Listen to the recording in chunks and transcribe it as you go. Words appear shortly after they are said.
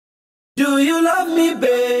Do you love me,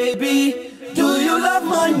 baby? Do you love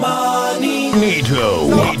my money?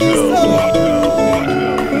 NiiDO.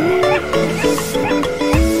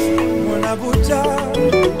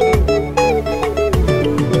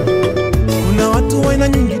 Kuna watu waina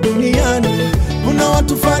nyingi duniani, kuna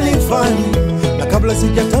watu fani, na kabla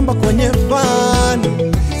sijatamba kwenye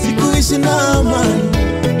fani, sikuishi na amani.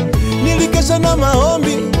 Nilikesha na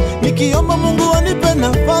maombi, nikiomba Mungu anipe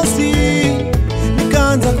nafasi.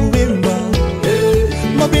 Nikaanza kuimba,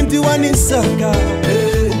 mabinti wanisaka,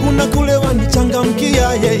 kuna kule wanichangamkia,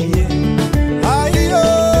 Ayo,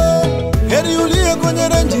 heri ulie kwenye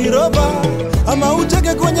Range Rover, ama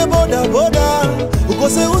ucheke kwenye boda boda,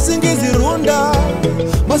 ukose usingizi runda,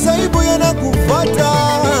 masaibu yanakufuata.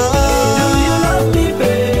 Do you love me,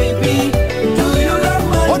 baby? Do you love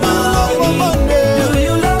my money? Do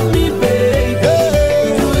you love me, baby?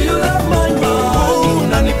 Do you love my money?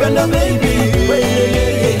 Unanipenda, baby?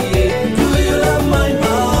 Do you love my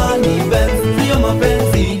money? Bensoul, you're my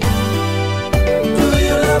Benzi. Do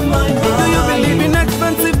you love my money? Do you believe in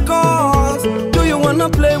expensive cars? Do you wanna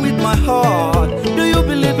play with my heart? Do you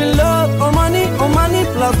believe in love or money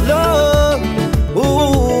plus love?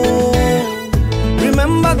 Ooh.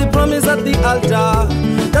 Remember the promise at the altar,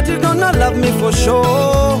 that you're gonna love me for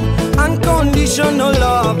sure. Unconditional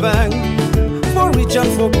loving, for rich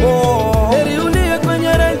and for poor. Heri ulie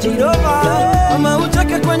kwenye Range Rover, ama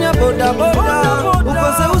ucheke kwenye boda boda,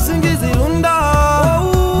 ukose usingizi runda,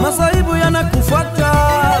 masaibu yanakufuata.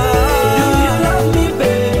 Do you love me,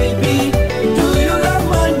 baby? Do you love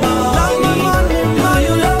my money? Do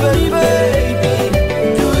you love me, baby?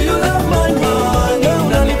 Do you love my money?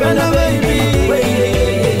 Unanipenda, baby?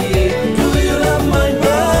 Do you love my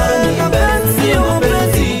money? Benzi, oh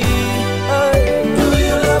Benzi. Do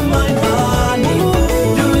you love my money?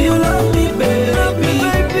 Do you love me, baby?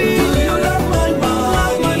 Do you love my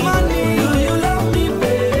money? Do you love me,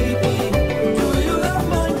 baby? Do you love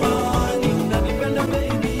my money? Unanipenda,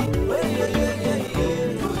 baby?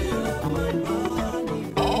 Do you love my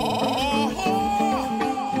money?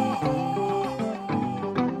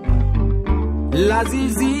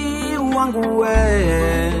 Lazizi wangu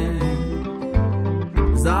we,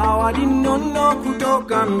 zawadi nono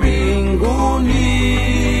kutoka mbinguni,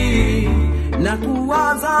 na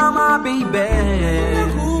kuwaza mabebe,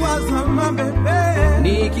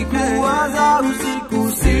 nikikuwaza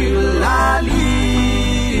usiku silali,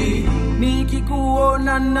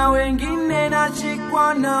 nikikuona na wengine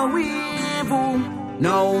nachikwa na wivu.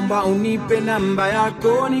 Naomba unipe namba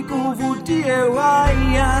yako, nikuvutie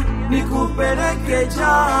waya, nikupeleke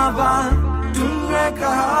Java, tunywe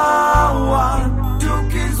kahawa,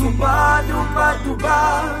 tukizuba duba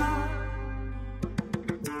duba.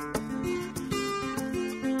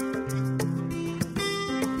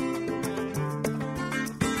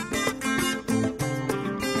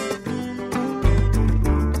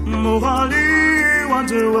 Morali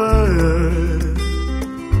wantewe,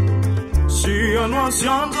 Sianwa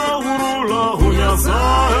sianza hurula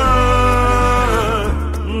hunyasae,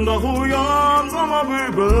 ndahuyanza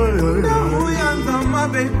mabebe,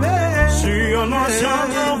 Sianwa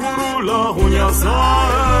sianza hurula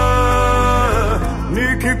hunyasae,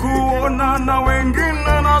 nikikuona na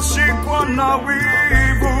wengine nashikwa na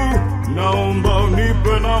wivu. Naomba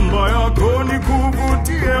unipe namba yako,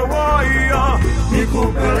 nikuvutie waya,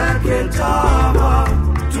 nikupeleke Java,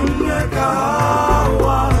 tunywe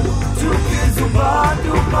kahawa, tukizuba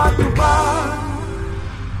duba duba.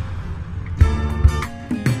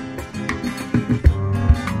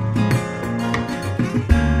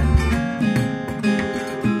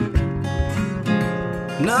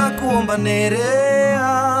 Nakuomba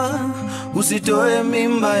Nerea, usitoe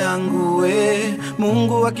mimba yangu we.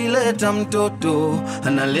 Mungu akileta mtoto,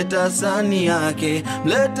 analeta sani yake,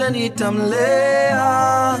 mlete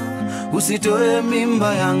nitamlea. Usitoe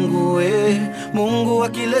mimba yangu we. Mungu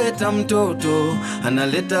akileta mtoto,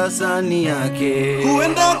 analeta sani yake.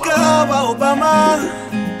 Huenda kawa Obama,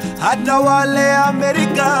 hata wale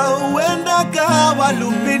Amerika. Huenda kawa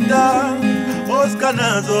Lupita, Oscar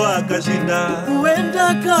nazo akashinda.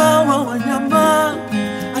 Huenda kawa Wanyama,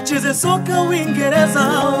 acheze soka Uingereza.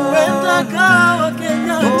 Huenda kawa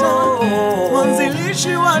Kenyatta,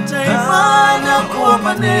 mwanzilishi wa taifa.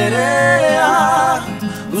 Nakuomba Nerea,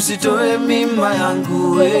 usitoe mimba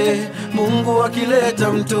yangu we. Mungu akileta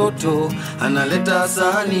mtoto, analeta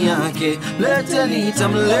sahani yake, lete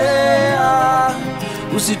nitamlea.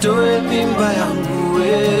 Usitoe mimba yangu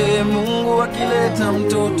we. Mungu akileta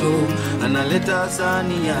mtoto, analeta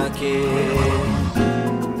sahani yake.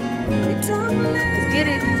 Get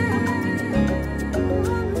it.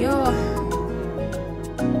 Yo.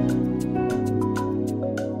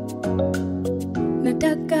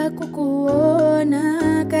 nataka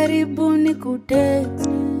kukuona, karibu nikutext,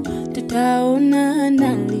 tutaona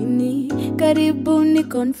na lini, karibu ni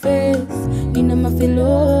confess, nina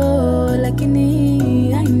mafilo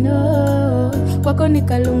lakini I know, kwako ni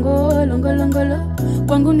kalongo longo longolo,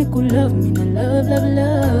 kwangu ni kulove, mina love love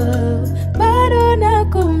love, bado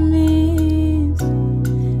nakumiss,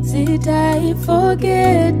 sitai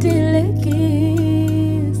forget ile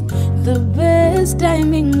kiss, the best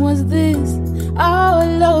timing was this, our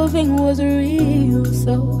loving was real,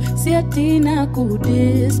 so siatina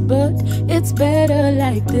kudis, but it's better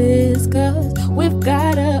like this, cause we've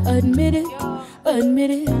gotta admit it, admit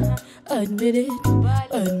it, admit it,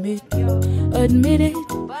 admit it, admit it,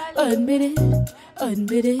 admit it,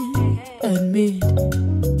 admit it, admit.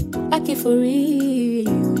 Aki for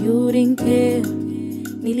real, you didn't care,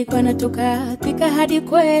 nilikuwa natoka thika hadi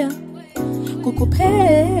kwea,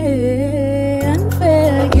 kukupea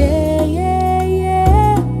unfair, yeah, yeah,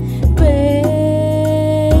 yeah,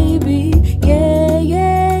 baby, yeah,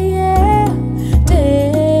 yeah, yeah,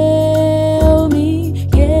 tell me,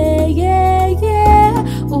 yeah, yeah, yeah,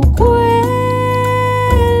 ukweli,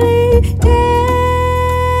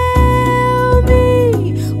 tell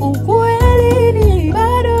me, ukweli ni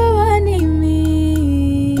bado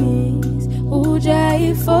wanimiss,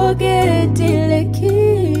 ujai forget ile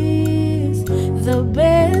kiss, the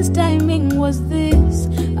best timing was this,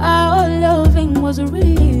 our loving was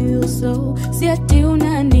real, so siati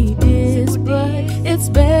una need this, but it's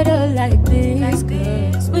better like this,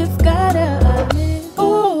 cause we've gotta admit,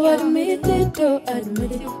 oh admit it, oh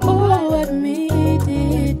admit it, oh admit it,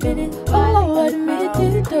 oh admit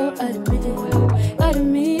it, oh admit it,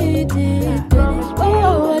 admit it,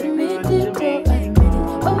 oh admit it,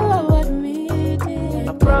 oh admit it, I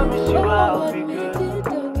promise you I'll be good.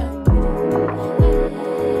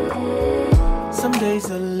 Some days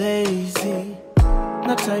are lazy,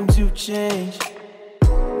 not time to change.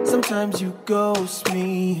 Sometimes you ghost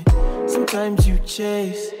me, sometimes you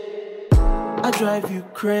chase. I drive you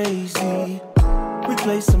crazy, we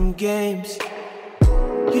play some games.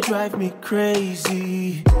 You drive me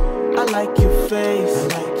crazy, I like your face,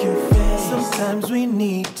 Sometimes we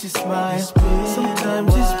need to smile,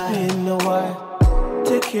 sometimes it's been a while.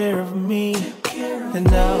 Take care of me, and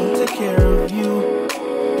I'll take care of you.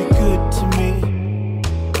 Be good to me,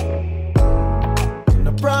 and I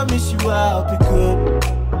promise you I'll be good.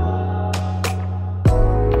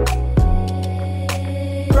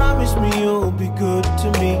 Promise me you'll be good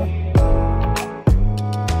to me,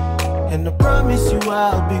 and I promise you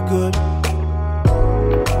I'll be good.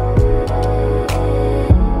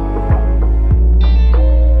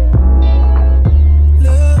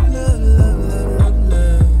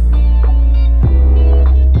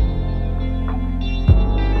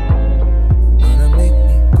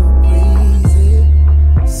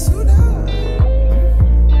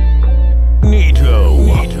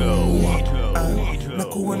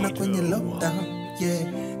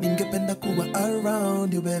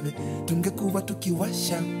 Tungekuwa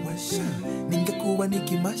tukiwasha ningekuwa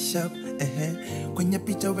nikimashup kwenye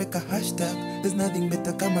picha weka hashtag, there's nothing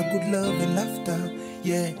better kama good love and laughter,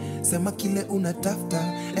 yeah, sema kile unatafta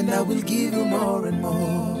and I will give you more and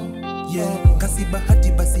more, yeah, kasi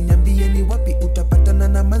bahati basi niambie ni wapi utapatana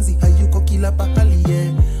na manzi hayuko kila pahali,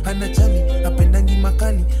 yeah, hana chali, hapendangi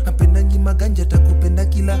makali, hapendangi maganja, takupenda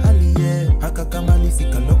kila hali, yeah, haka kama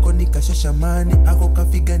nifika loko nikashashamani, hako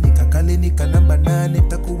kafiga nikakale nikanamba 8,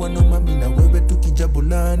 takuwa no mami na wewe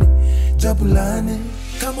tukijabulane, jabulane,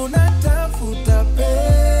 kama unatafuta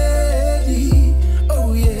pedi,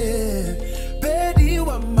 oh yeah, pedi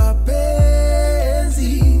wa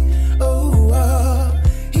mapenzi, oh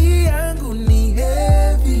hii yangu ni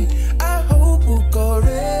heavy, I hope uko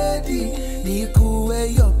ready,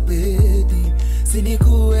 nikuwe yo pedi,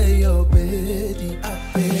 sinikuwe yo pedi,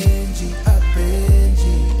 apenji,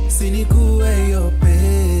 sinikuwe yo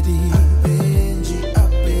pedi, apenji,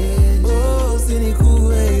 oh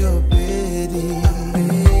sinikuwe yo pedi,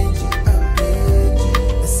 apenji,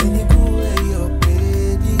 sinikuwe yo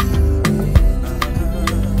pedi,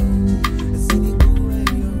 sinikuwe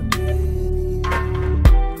yo pedi.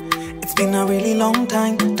 It's been a really long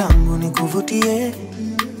time, tangu nikuvutie.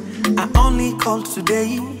 I only called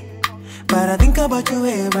today, but I think about you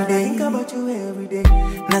every day.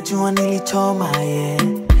 Najua nilichoma, yeah,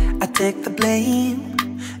 I take the blame.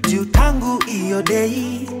 Juu tangu iyo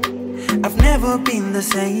day, I've never been the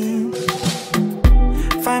same.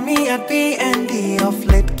 Find me at PEDDI of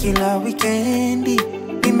late kila weekendi.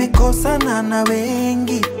 Nimekosana na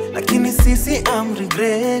wengi, lakini sisi I'm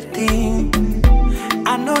regretting.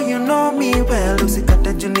 I know you know me well,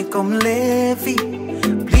 usikate juu niko mlevi.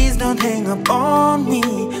 Please don't don't hang up on me.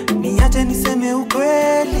 Niache niseme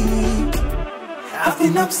ukweli. I've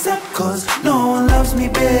been upset cause no one loves me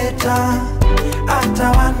better.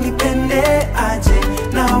 Hata wanipende aje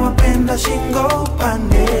na wapenda shingo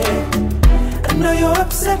pande. I know you're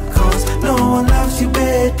upset cause no one loves you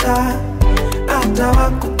better. Hata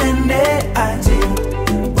wakupende aje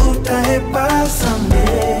utahepa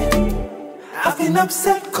someday. I've been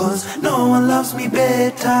upset cause no one loves me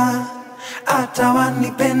better. Hata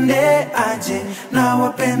wanipende aje na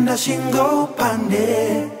wapenda shingo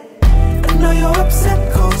pande. I know you're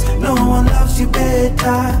upset cause no one loves you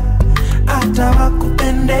better. Hata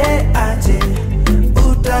wakupende aje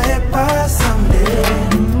utahepa someday.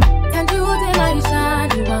 Kanjude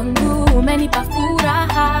maishani wangu umenipa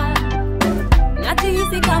furaha.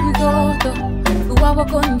 Najihisi kama mtoto uwa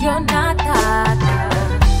wako ndio nataka.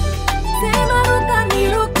 Sema ruka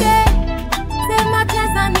niruke, sema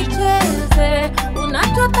cheza nicheze.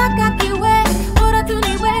 Unachotaka kiwe, bora tu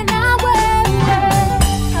niwe na wewe.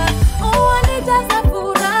 Wanijaza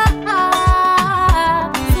furaha,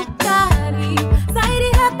 sukari,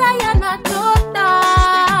 zaidi hata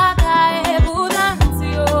yanachotaka. Hebu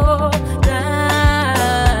dansio, dance.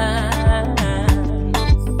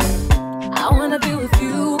 I wanna be with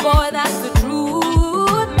you, boy, that's the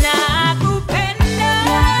truth. Nakupenda,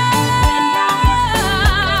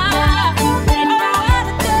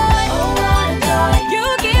 oh what a joy, you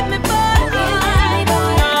give me boy,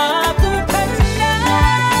 Nakupenda,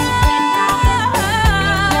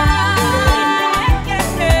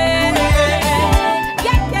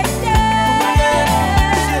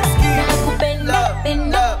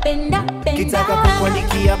 Kitaka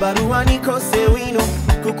kukuandikia barua nikose wino,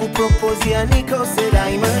 kukupropozia nikose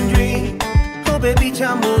diamond ring. Oh baby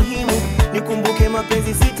cha muhimu, nikumbuke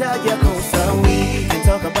mapenzi sitaja kosa. We can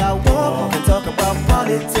talk about war, can talk about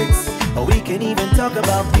politics, or we can even talk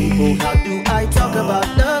about people. How do I talk about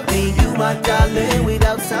loving you, my darling,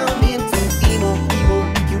 without sounding too emo?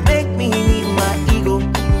 You make me need my ego.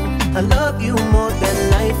 I love you more than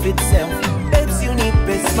life itself. Babes, you need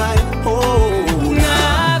a smile. Oh,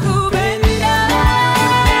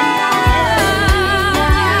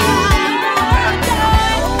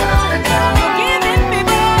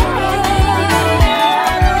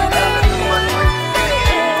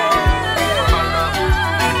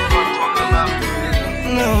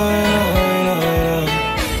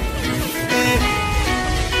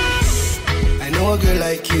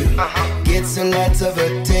 gets a lot of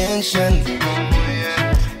attention,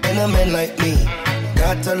 and a man like me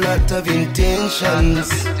got a lot of intentions.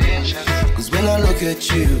 Cause when I look at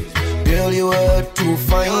you, girl, you are too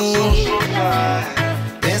fine,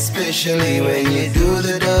 especially when you do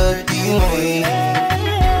the dirty wine.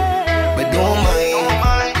 But don't mind,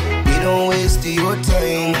 we don't waste your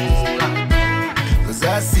time, cause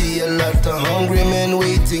I see a lot of hungry men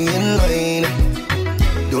waiting in line.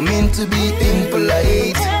 Don't mean to be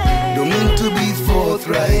impolite, don't mean to be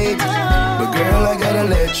forthright, but girl, I gotta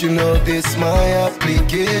let you know this my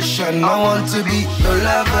application. I want to be your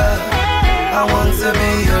lover, I want to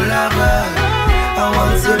be your lover, I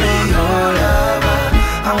want to be your lover,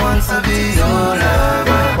 I want to be your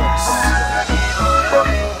lover.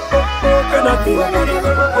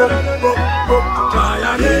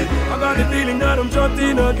 I got the feeling that I'm trapped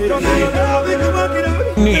in again.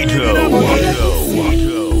 NiiDO.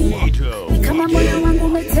 Kama moyo wangu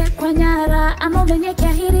umetekwa nyara, ama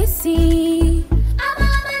umenyekea hirisi, ama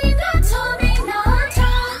ndoto minota.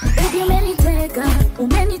 Baby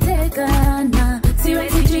umeniteka na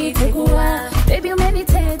siwezi jitegua. Baby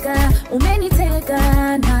umeniteka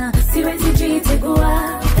na siwezi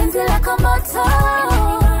jitegua. Penzi lako moto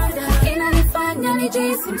inanifanya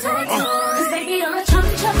nijisi mtoto. Cause baby you're a chum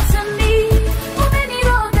chum to me.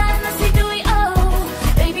 Umeniroga na sijui oh.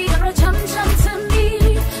 Baby you're a chum chum to me.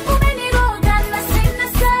 Umeniroga na sina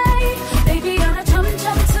say. Baby you're a chum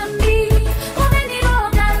chum to me.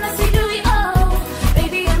 Umeniroga na sijui oh.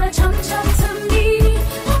 Baby you're a chum chum to me.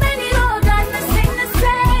 Umeniroga na sina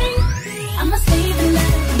say. I'm a slave in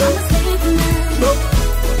love, I'm a slave in love.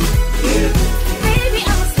 Baby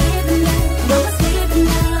I'm a slave in love, I'm a slave in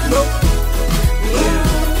love.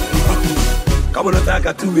 Come on,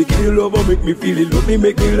 attack to make me love or make me feel it. Love me,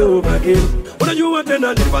 make me love again. When you want to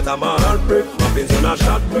live, but I'm a heartbreak. My face on a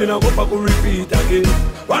shot, when I go back to repeat again.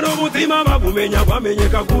 One of the mama Bumenya,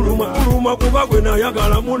 Wamenyaka Kuruma, Kuruma Kuba, when I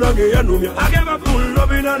Yagala Munage Yanumia. I gave a full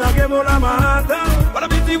love in and I gave all my heart. But I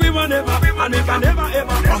bet we will never, and if I never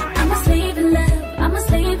ever. I'm a slave in love, I'm a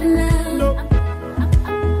slave in love.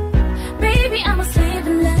 Baby, I'm a slave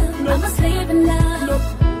in love, I'm a slave in love.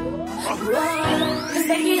 Cause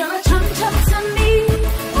baby, you're a chum chum to me.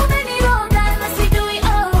 Umeniroga na sijui oh.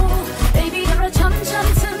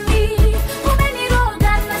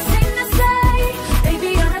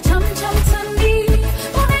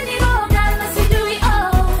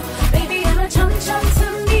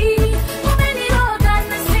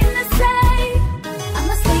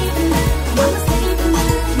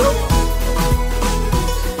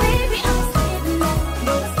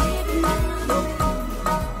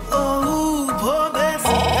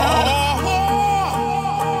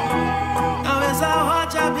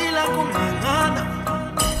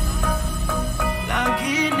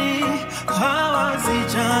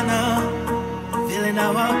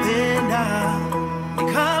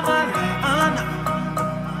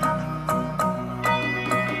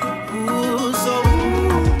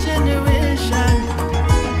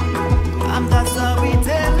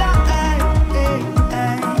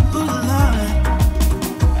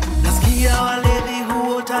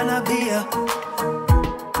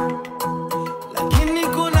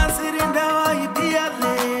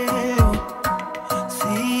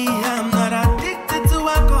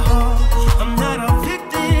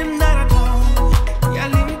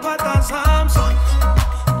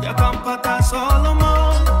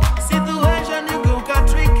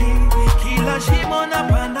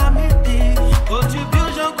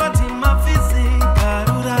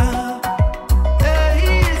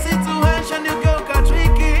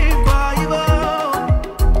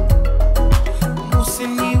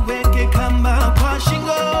 kamba kwa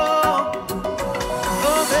shingo.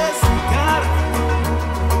 Pombe sigara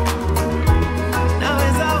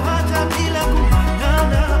naweza hata bila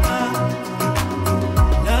kupangana,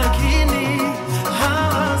 lakini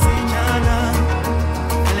hawa vijana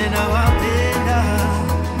wale nawapenda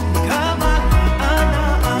kama ana.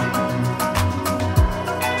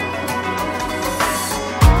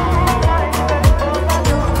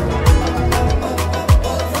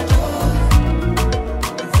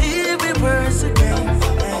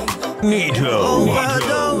 NiiDO.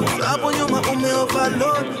 Overdose, hapo nyuma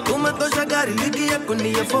overload. Umetosha gari ligi yako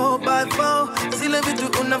ni ya 4x4. Zile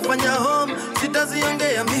vitu unafanya home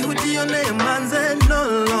sitaziongea, mihujionea manze no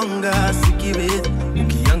longer. Sikiwezi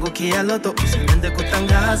ukiangukia loto usiende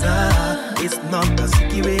kutangaza. It's not a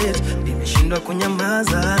secret, nimeshindwa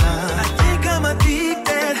kunyamaza. I think I'm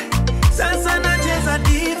addicted, sasa nacheza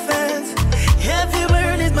defense. Every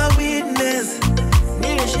word is my witness,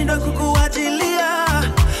 nimeshindwa kukuachilia.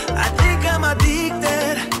 I think I'm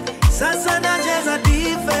addicted, sasa nacheza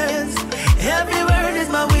defense. Every word is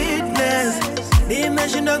my witness,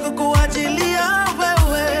 nimeshindwa kukuachilia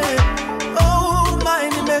wewe. Oh my,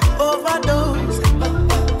 nime overdose.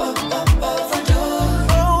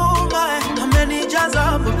 Oh my,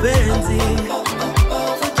 amenijaza mapenzi.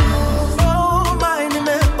 Oh my,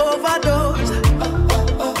 nime overdose.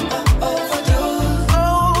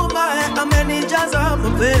 Oh my, amenijaza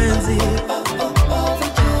mapenzi.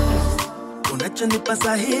 Unachonipa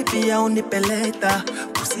sahihi ya unipeleta,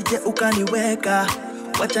 usije ukaniweka.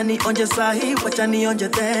 Wacha nionje sahi, wacha nionje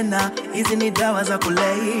tena. Hizi ni dawa za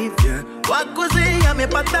kulevya. Wakuzi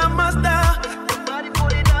amepata master. Nobody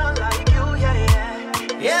put it down like you, yeah,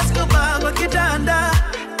 yeah. Yes, kubaba kitanda.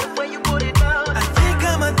 The way you put it down, I think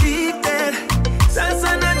I'm addicted.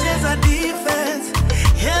 Sasa nacheza defense.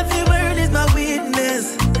 Every word is my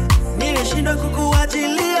witness, nimeshindwa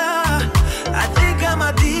kukuachilia. I think I'm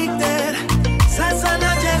addicted, sasa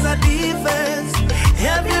nacheza defense.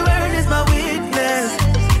 Every word is my witness,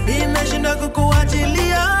 nimeshindwa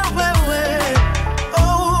kukuachilia wewe.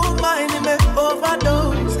 Oh my, nime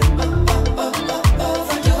overdose.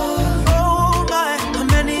 Oh my,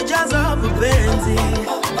 amenijaza mapenzi.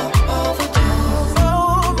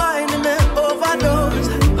 Oh my, nime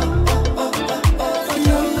overdose.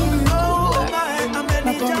 Oh my,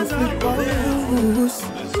 amenijaza mapenzi.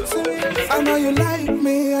 I know you like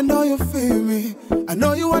me, I know you feel me. I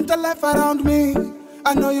know you want a life around me.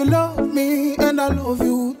 I know you love me, and I love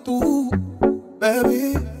you too,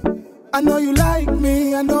 baby. I know you like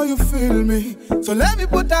me, I know you feel me. So let me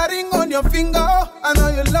put a ring on your finger. I know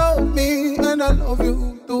you love me, and I love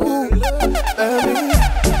you too, baby.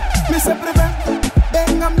 Me say prevent,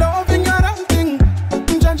 then I'm loving your outing.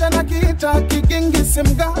 Njanja na kita, kicking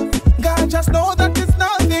gisimga. God just know that it's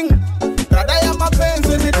nothing. That I am a pain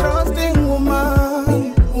in the trusting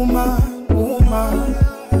woman, woman, woman.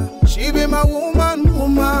 She be my woman,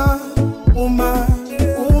 woman, woman,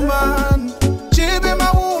 woman. She be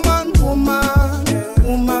my woman, woman,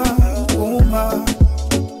 woman, woman.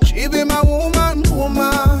 She be my woman,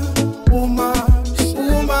 woman, woman,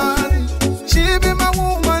 woman. She be my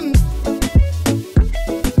woman,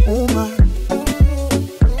 woman,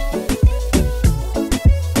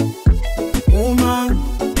 woman.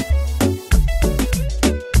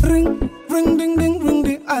 Ring, ring, ding, ding, ring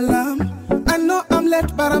the alarm. I know I'm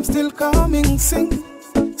late, but I'm still coming. Sing,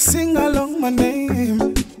 sing along my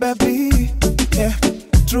name, baby. Yeah,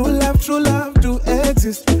 true love do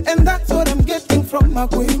exist, and that's what I'm getting from my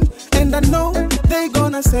queen. And I know they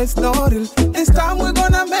gonna say it's not real. This time we're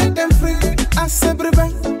gonna make them free. I say,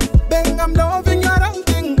 bang, bang, I'm loving your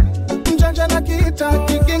outing. Njanja na kita,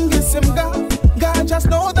 kicking gisimga. God just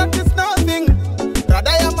know that it's nothing. That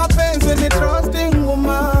I am a pain in the trusting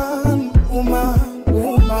woman, woman,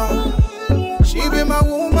 woman. She be my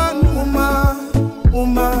woman, woman,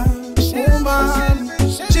 woman, woman.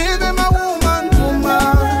 She be my woman, woman,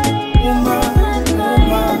 woman,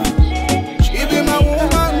 woman. She be my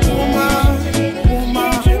woman, woman,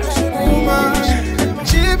 woman, woman.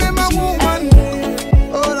 She be my woman.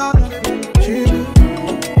 Oh Lord, she be.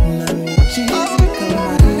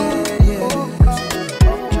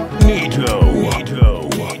 NiiDO.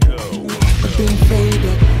 I've been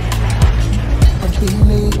faded, I've been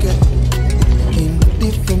naked, in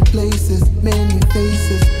different places, many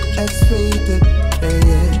faces, X-rated, yeah,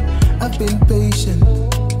 yeah. I've been patient,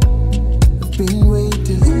 I've been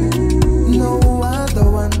waiting. No other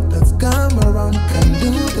one that's come around can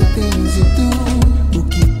do the things you do.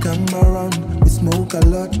 Bookie come around, we smoke a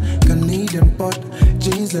lot, Canadian pot,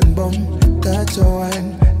 J's and bomb. Catch your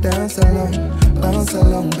wine, dance along, bounce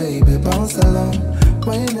along, baby, bounce along.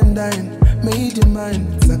 Wine and dine, made your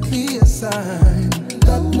mind, it's a clear sign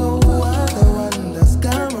that no other one that's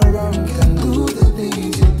come around can do the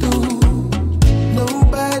things you do.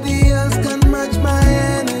 Nobody else can match my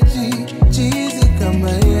energy. Cheesy come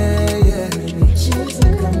my yeah. Cheesy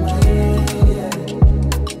come my yeah.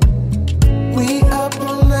 We up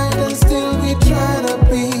all night and still we try to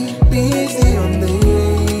be busy on the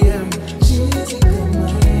AM. Cheesy come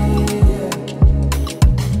my yeah.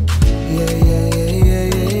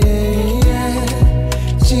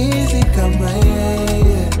 Cheesy come my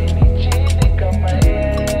yeah.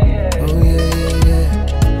 Oh yeah.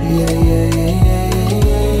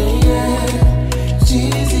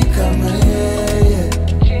 Cheesy come my yeah.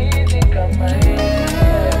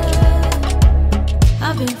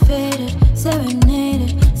 I've been faded,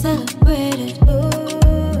 serenaded, celebrated.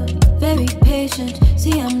 Ooh, very patient.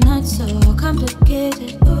 See, I'm not so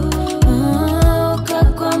complicated. Ooh,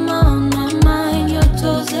 kakwama on my mind. Your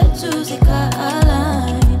toes are tuzika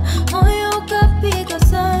align. Moyo kapiga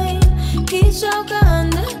sign. Kisha uka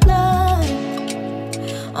underline.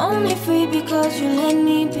 Only free because you let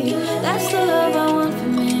me be. That's the love I want for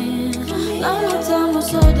me. Long time was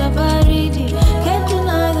so baridi. Can't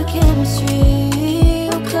deny the chemistry.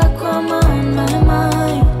 Ukakwama on my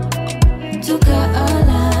mind. Tuka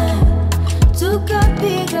alive. Tuka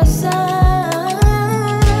bigger sign.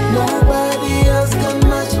 Nobody else can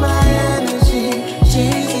match my energy.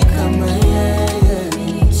 Cheesy come my yeah.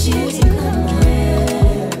 Cheesy come my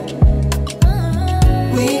yeah.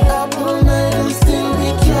 We up all night and still we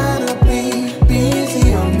tryna be busy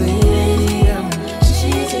on the AM.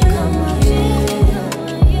 Cheesy come my yeah.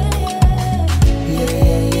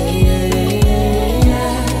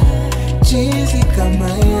 Cheesy come my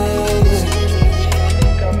yeah.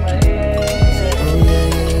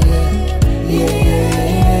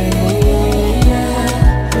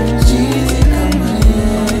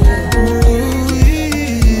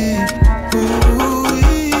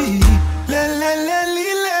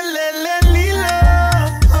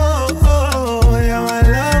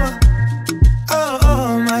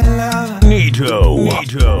 NiiDO.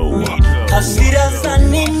 Hasira za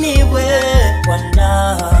nini we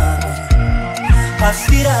bwana?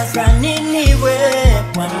 Hasira za nini we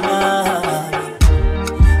bwana?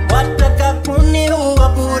 Wataka kuniua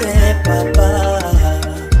bure papa.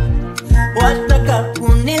 Wataka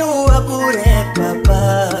kuniua bure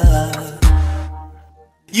papa.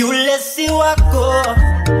 Yule si wako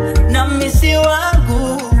na mimi si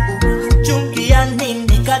wangu. Chuki ya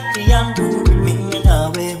nini kati yangu mimi na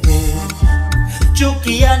wewe?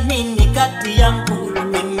 Chuki ya nini kati yangu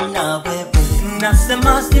mimi na wewe?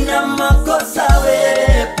 Nasema sina makosa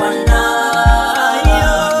we bwana.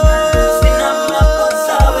 Sina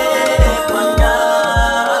makosa we bwana.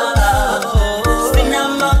 Sina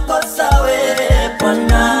makosa we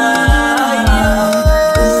bwana.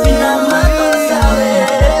 Sina makosa we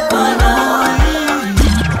bwana.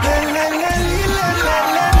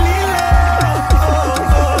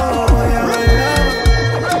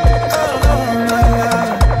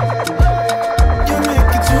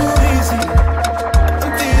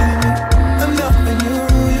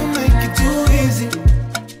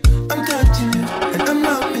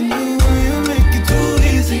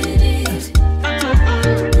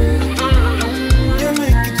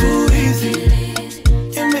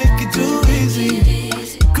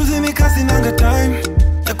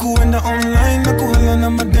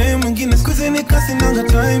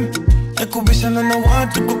 Kubishana na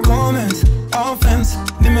watu kwa comments, offense,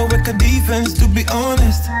 nimeweka defense. To be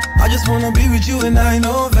honest, I just wanna be with you and I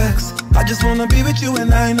know vex. I just wanna be with you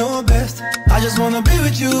and I know best. I just wanna be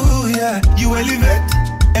with you, yeah. You elevate,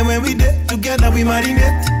 and when we did together we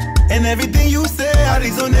marinate. And everything you say I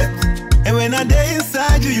resonate. And when I day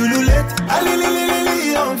inside you, you lulate. I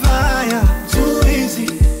li on fire, too easy.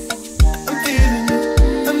 I'm feeling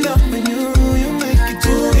you, I'm loving you. You make it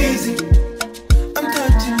too easy. I'm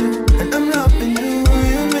touching you. I'm loving you,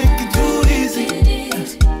 you make it too easy.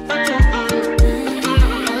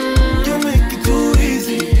 You make it too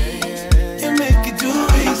easy. You make it too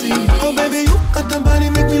easy. Oh baby, you got the body,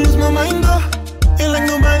 make me lose my mind, oh. Ain't like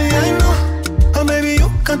nobody I know. Oh baby, you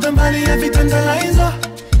got the body, every tantalizer.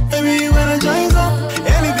 Baby, you energize, oh.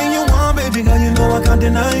 Anything you want, baby girl, you know I can't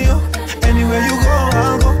deny you. Anywhere you go,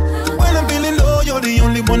 I'll go. When I'm feeling low, you're the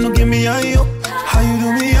only one who give me high, yo. How you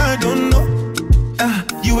do me, I don't know.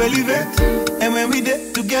 You elevate, and when we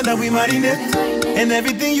did together we marinate. And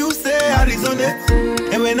everything you say I resonate.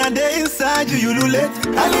 And when I day inside you, you lulate.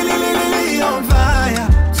 I li on fire,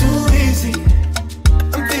 too easy.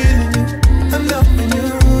 I'm feeling you, I'm loving you.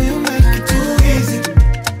 You make it too easy.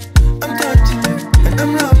 I'm touching you, and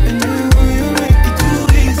I'm loving you. You make it too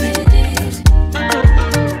easy.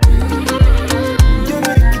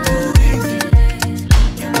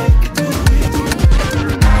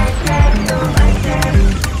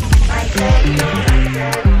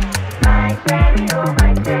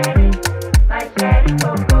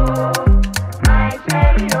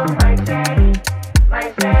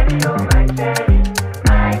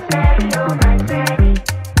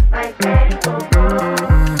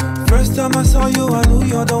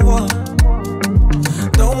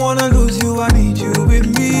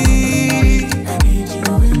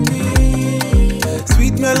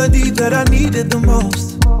 it the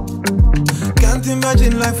most. Can't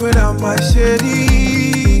imagine life without my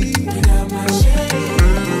shady.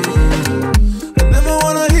 I never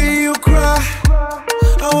wanna hear you cry.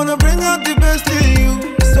 I wanna bring out the best in you,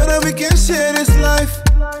 so that we can share this life.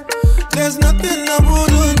 There's nothing I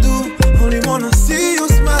wouldn't do. Only wanna see you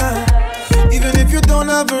smile, even if you don't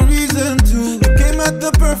have a reason to. You came at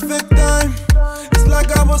the perfect time. It's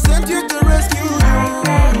like I was sent here to rescue you.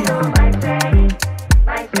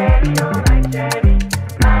 My daddy, oh my daddy,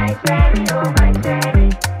 my daddy, oh my daddy,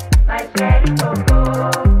 my daddy, oh my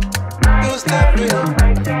daddy, oh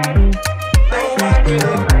my daddy, my daddy,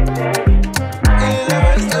 oh my daddy, my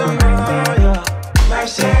daddy,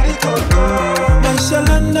 Maisha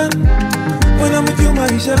London, when I'm with you,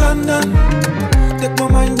 Maisha London. Take my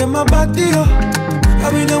mind and my body, oh.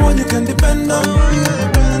 I'll be the one you can depend on,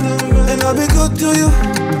 and I'll be good to you.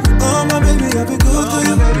 Oh my baby, I'll be good to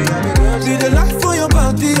you. Be the light for your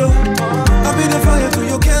body, oh. I'll be the fire to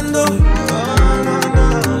your candle.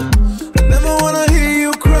 I never wanna hear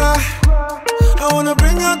you cry. I wanna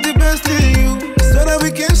bring out the best in you, so that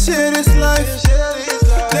we can share this life.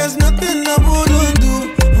 There's nothing I wouldn't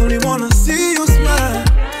do. Only wanna see you smile,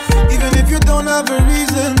 even if you don't have a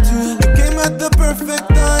reason to. You came at the perfect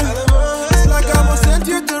time. It's like I was sent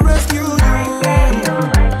here to rescue you.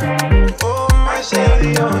 Oh my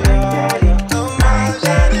shady, oh yeah, yeah. Oh my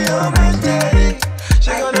shady, oh my shady.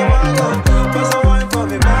 She gonna walk up, pass a wine for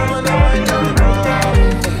me, mama, no wine to me, mama.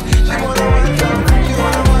 She wanna wine for me, she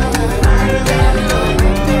wanna wine to me, mama.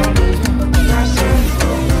 My shady,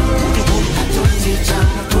 oh yeah. Atoti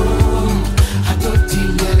chamaku, atoti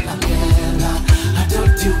yela yela,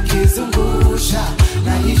 atoti ukizungusha,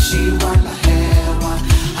 naishi wala hewa.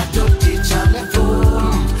 Atoti chamaku,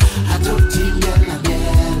 atoti yela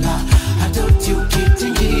yela, atoti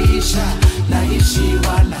ukitingisha, naishi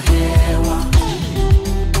wala hewa.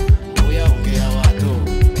 Oya ongea watu.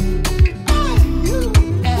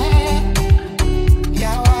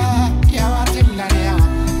 Yawa timla yawa.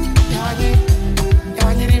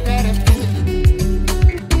 Yawa nyiri bere.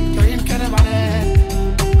 Yo inkere mare.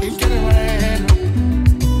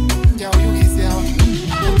 Yawa yukisi yawa.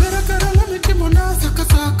 Bere kara lami timona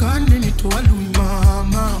saka nini tuwalui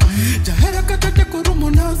mama. Jahera katete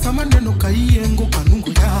kurumuna samaneno kaiyengo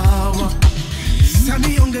kanungu yawa.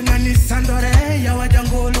 Sami yonge ngani sandore yawa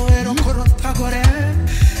jangolo ero korotagore.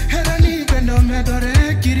 Hera ni bendo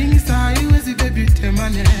medore kiringi saa iwezi baby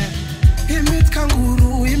temane. Imit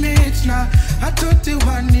kanguru imit na atoti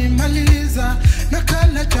wani maliza.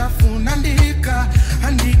 Nakala chafu nandika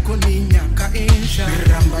andiko ni nyaka insha.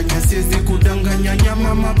 Ramba nyasizi kudanganya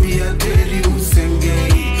nyama mabia deri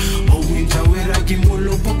usengei. Owinja wera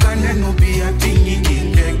gimulo poka neno bia tingi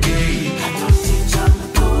kindegei. Atoti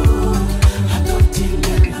chamaku, atoti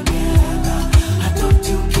nena nena,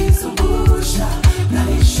 atoti ukizungusha,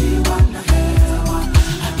 naishi wana hewa.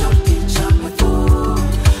 Atoti chamaku,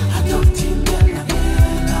 atoti nena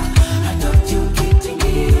nena, atoti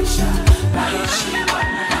ukitingisha, naishi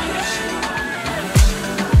wana hewa.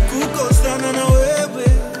 Kukosana na wewe,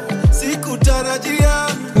 sikutarajia.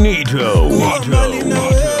 NiiDO.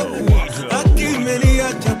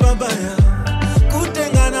 Akimeniacha babaya,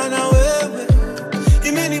 kutengana na wewe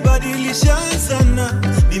imenibadilisha sana.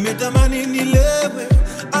 Nimetamani nilewe,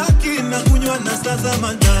 akina kunywa na sasa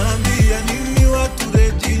manambia nini watu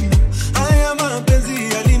rejina. Haya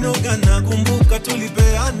mapenzi yalinoga na kumbuka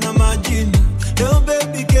tulipeana majina. Leo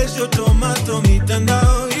baby kesho tomato,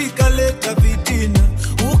 mitandao ikaleta vitina.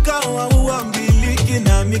 Ukawa uambiliki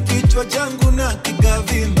na mikichwa changu na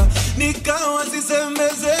kikavimba. Nikawa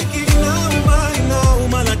sisemezeki,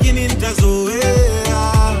 inauma lakini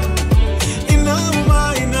nitazoea.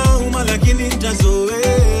 Inauma lakini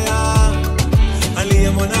nitazoea. Hali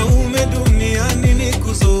ya mwanaume duniani ni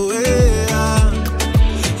kuzoea.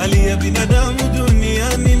 Hali ya binadamu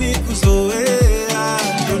duniani ni kuzoea.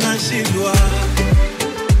 Tunashindwa.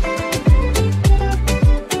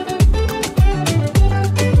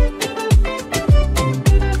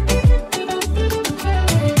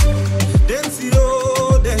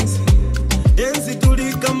 Densi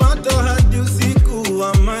tulikamata hadi usiku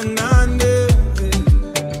wa manane.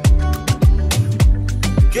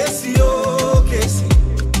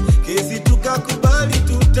 Kesi tukakubali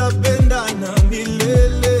tutapendana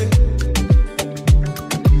milele.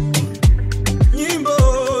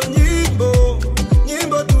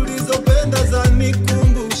 Nyimbo tulizopenda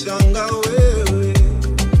zanikumbusha wewe.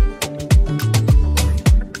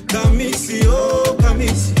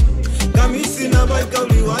 Kamisi na baika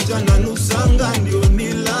uliwacha na nusanga ndio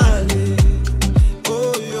nilale.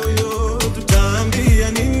 Oh yo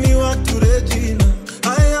tutaambia nini watu rejina.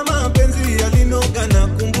 Haya mapenzi yalinoga na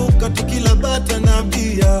kumbuka tukila bad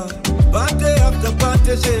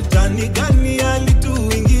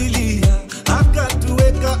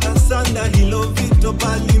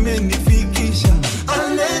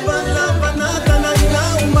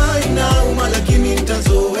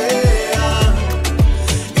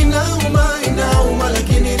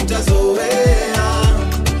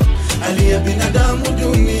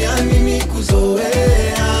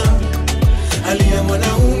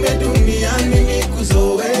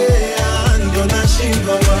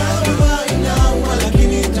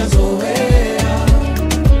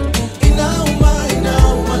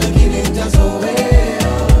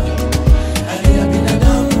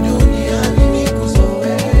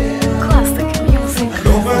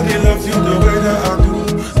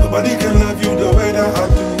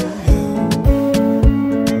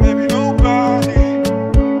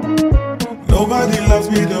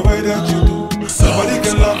the way that you do. Nobody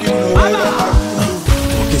can love you the way that I do.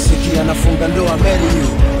 Ukisikia nafunga ndoa marry you.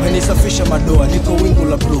 Menisafisha madoa niko wingu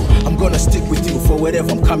la blue. I'm gonna stick with you for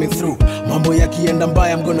wherever I'm coming through. Mambo yakienda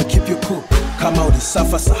mbaya I'm gonna keep you cool. Kama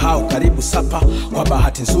ulisafa sahau karibu sapa. Kwa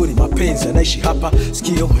bahati nzuri mapenzi yanaishi hapa.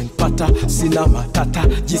 Sikio umenipata sina matata.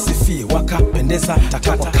 Jisifie wakapendeza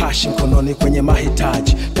takata. Kashi mkononi kwenye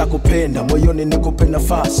mahitaji. Nakupenda moyoni nikupe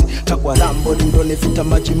nafasi. Takwa rambo ndoni vita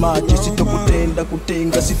maji maji. Sitokutenda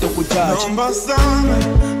kutenga sitokujaji. Naomba sana,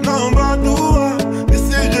 naomba dua.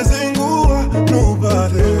 Nisije zingua.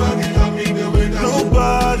 Nobody,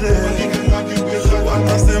 nobody.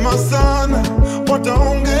 Watasema sana,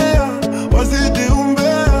 wataongea, wazidi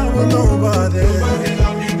umbea. Nobody,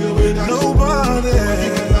 nobody.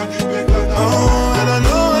 Oh, and I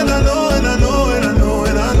know, and I know, and I know, and I know,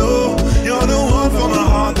 and I know, you're the one for my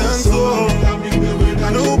heart and soul.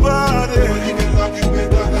 Nobody,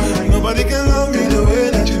 nobody can love me the way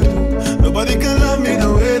that you do. Nobody can love me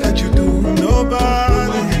the way that you do.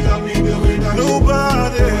 Nobody,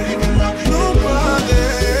 nobody, nobody.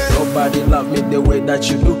 Nobody love me the way that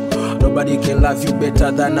you do. Nobody can love you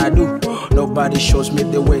better than I do. Nobody shows me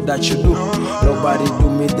the way that you do. Nobody do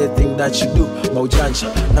me the thing that you do. Maujanja,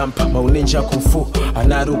 nampa, mauninja kumfu.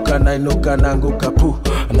 Anaruka, nainuka, nanguka pu.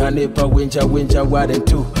 Ananipa winja, winja, wade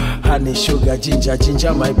tu. Honey, sugar, ginger,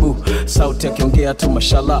 ginger, my boo. Sauti akiongea tu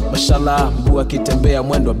mashallah, mashallah. Mbu akitembea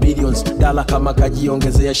mwendo billions. Dala kama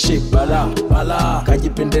kajiongezea shape, bala, bala.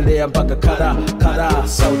 Kajipendelea mpaka kara, kara.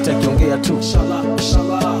 Sauti akiongea tu mashallah,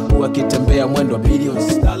 mashallah. Mbu akitembea mwendo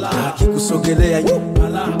billions. Dala akikusogelea yu,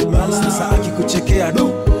 bala, bala. Sasa akikuchekea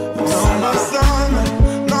du. Naomba sana,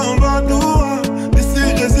 naomba dua.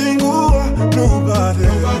 Nisije zingua. Nobody,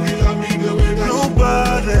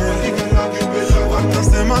 nobody.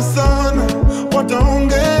 Watasema sana,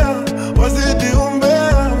 wataongea, wazidi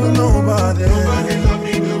umbea. Nobody,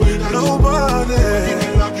 nobody.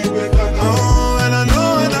 Oh, and I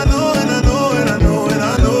know, and I know, and I know, and I know, and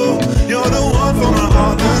I know, you're the one for my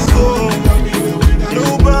heart and soul.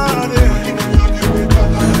 Nobody,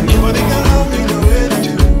 nobody can love me the way that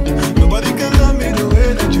you do. Nobody can love me the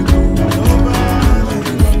way that you do. Nobody,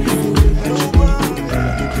 nobody.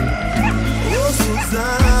 Oh,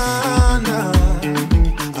 Susanna,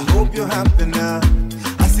 I hope you're happy now.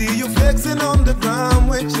 I see you flexing on the ground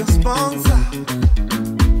with your sponsor.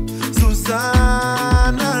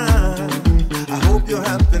 Susanna, I hope you're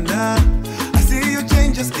happy now. I see you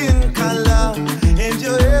change your skin color and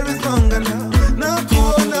your hair is longer now.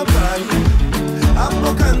 Nakuona bali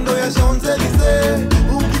hapo kando ya Chameleone,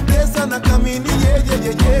 ukitesa na kamini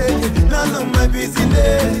none of my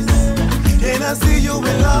business. And I see you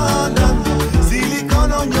in London,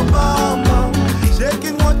 silicone on your bum,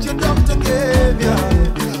 shaking what your doctor gave ya.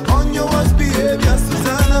 On your worst behavior,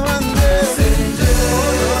 Susanna Vande.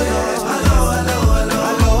 Hello, hello, hello,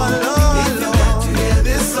 hello, hello. If you got to hear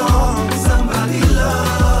this song, somebody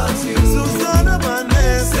loves you. Susanna Vande.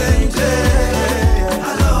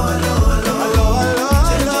 Hello, hello, hello, hello, hello.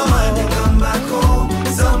 Change your mind and come back home.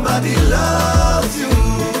 Somebody loves you.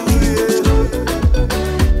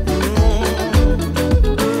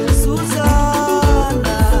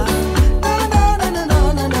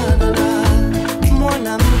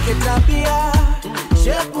 Tabia,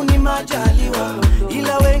 shepu ni majaliwa,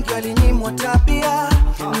 ila wengi walinyimwa tabia,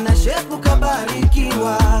 na shepu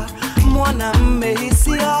kabarikiwa. Mwanamume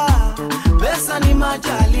hisia, pesa ni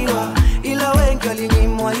majaliwa, ila wengi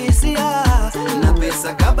walinyimwa hisia, na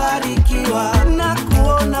pesa kabarikiwa. Na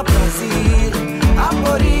kuona Brazil,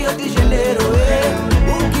 hapo Rio de Janeiro,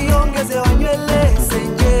 ukiongezewa nywele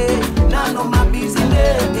senje, none of my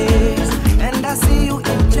business. And I see you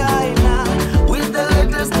in China with the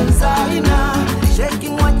latest designer,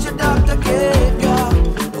 shaking what your doctor gave you.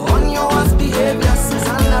 On your worst behavior,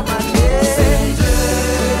 Susanna Vande.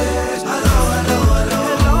 Hello, hello, hello,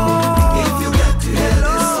 hello. If you get to hear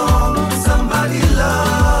this song, somebody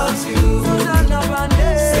loves you. Susanna Vande.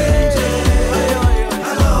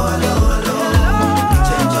 Hello, hello, hello, hello.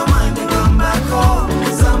 Change your mind and come back home.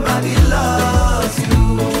 Somebody loves you.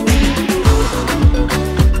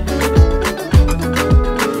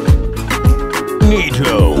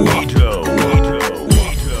 NiiDO.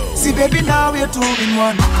 See baby, now we are two in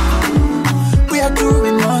one. We are two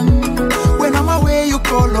in one. When I'm away you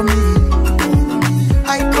call on me,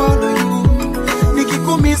 I call on you.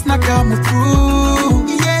 Nikikumiss na come through.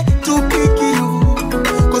 Yeah, to pick you.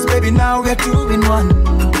 Cause baby, now we are two in one.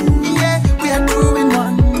 Yeah, we are two in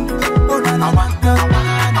one. Oh, na, na,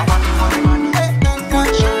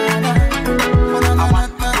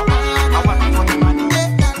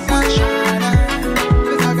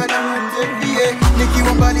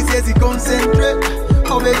 concentrate.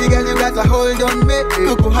 Oh baby, got a hold on me.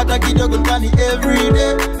 Tuku hata kidogo ndani every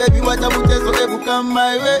day. Baby wacha mchezo ebu come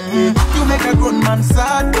my way. You make a grown man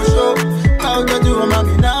sad for sure. Now that you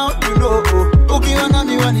mami now you know. Ukiona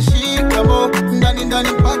mi wanishika mo. Ndani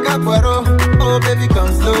mpaka kwa roho. Oh baby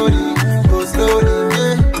come slowly, go slowly,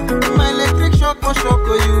 yeah. My electric shock will shock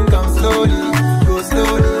you. Come slowly, go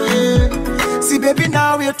slowly, yeah. See baby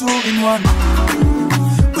now we are 2 in 1.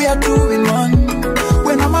 We are 2 in 1.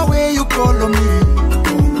 When I'm away you call on me,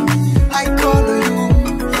 I call on you.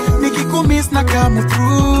 Nikikumiss na come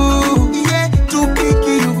through, yeah, to pick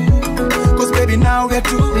you. Cause baby now we are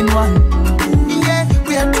 2 in 1. Yeah,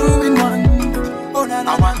 we are 2 in 1. Oh na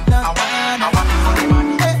na na na.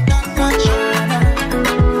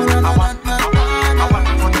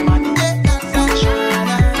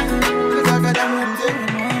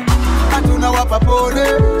 Papore,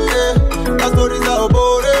 yeah, na stories za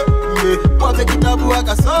obore, yeah, wape kitabu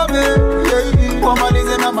wakasome, yeah,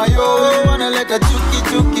 wamalize na mayowe, wanaleta chuki,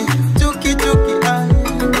 ah,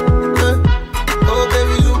 yeah. Oh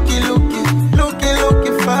baby, looky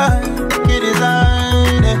fine, kid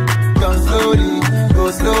design, yeah. Come slowly,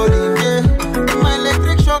 go slowly, yeah, my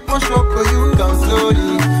electric shock won't shock you, come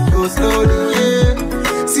slowly, go slowly, yeah.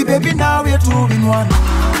 See baby now we are 2 in 1,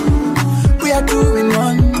 we are 2 in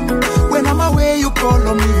 1. When I'm away, you call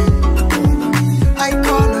on me, I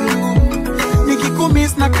call on you.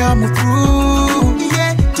 Nikikumiss na come through,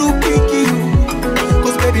 yeah, to pick you.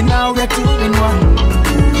 Cause baby now we're 2 in 1.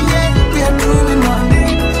 Yeah, we are 2 in 1.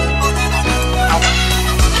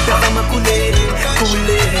 Tazama kule,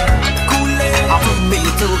 tumetoka.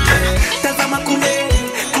 Tazama kule,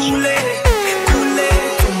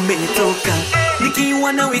 tumetoka.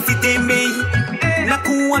 Nikiwa nawe sitembei,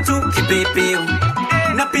 nakuwa tu kipepeo.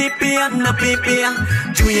 Napepea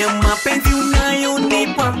juu ya mapenzi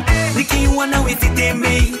unayonipa. Nikiwa nawe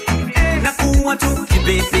sitembei, nakuwa tu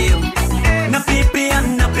kipepeo. Napepea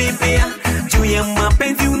juu ya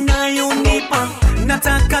mapenzi unayonipa.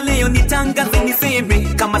 Nataka leo nitangaze niseme,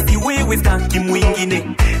 kama si wewe staki mwingine.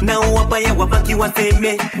 Na wabaya wabaki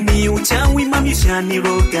waseme, ni uchawi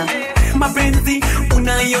mamishaniroga. Mapenzi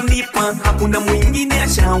unayonipa, hakuna mwingine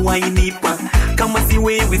ashawainipa. Kama si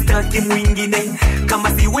wewe staki mwingine,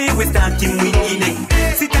 kama si wewe staki mwingine.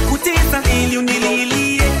 Sitakuteza ili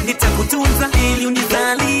unililie, nitakutunza ili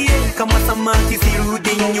unizalie. Kama samaki sirudi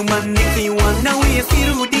nyuma, nikiwa nawe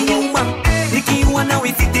sirudi nyuma. Nikiwa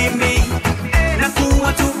nawe sitembei,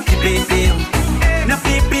 nakuwa tu kipepeo.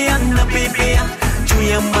 Napepea juu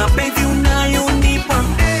ya mapenzi unayonipa.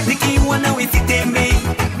 Nikiwa nawe sitembei,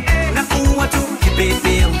 nakuwa tu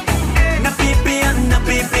kipepeo.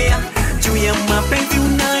 Napepea juu ya mapenzi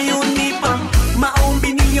unayonipa.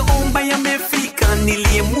 Maombi niliyoomba yamefika,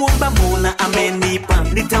 niliyemwomba Mola amenipa.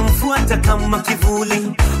 Nitamfuata kama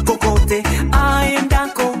kivuli kokote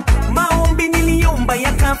aendako. Maombi niliomba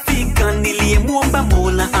yakafika, niliyemwomba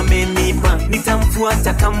Mola amenipa.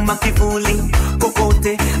 Nitamfuata kama kivuli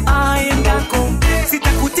kokote aendako.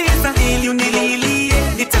 Sitakuteza ili unililie,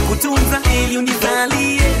 nitakutunza ili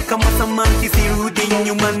unizalie. Kama samaki sirudi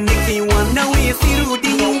nyuma, nikiwa nawe sirudi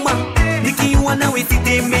nyuma. Nikiwa nawe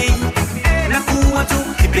sitembei, nakuwa tu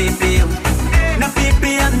kipepeo.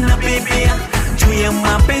 Napepea juu ya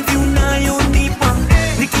mapenzi unayonipa.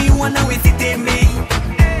 Nikiwa nawe sitembei,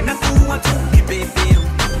 nakuwa tu kipepeo.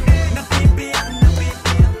 Napepea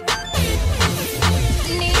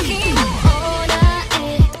Nikimu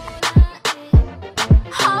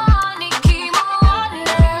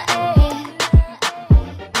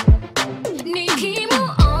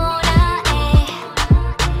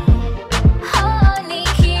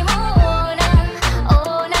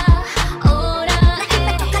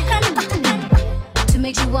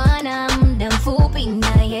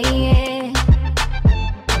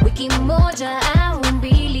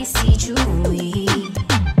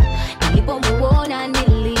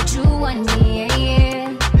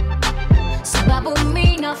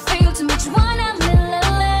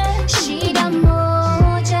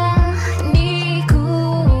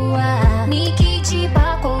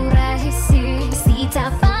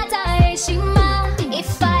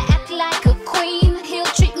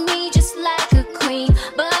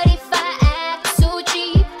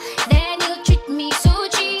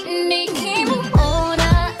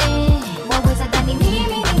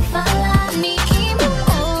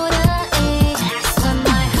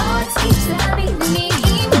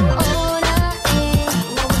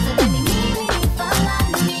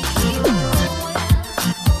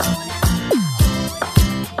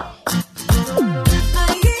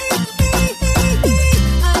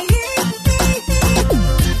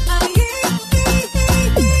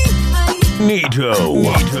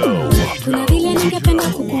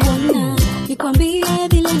mbona nikwambie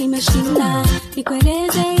vile nimeshinda,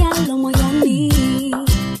 nikueleze yalo moyoni.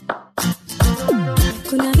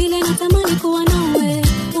 Kuna vile natamani kuwa nawe,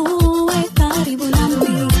 uwe karibu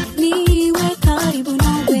nami, niwe karibu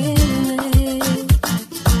na wewe.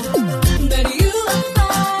 But you are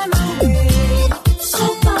far away, so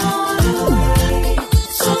far away,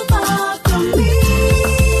 so far from me.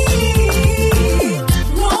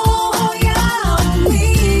 Roho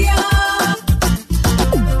yaumia,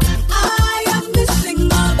 I am missing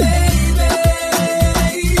my baby.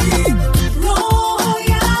 Roho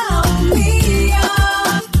yaumia,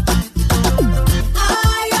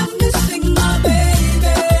 I am missing my baby.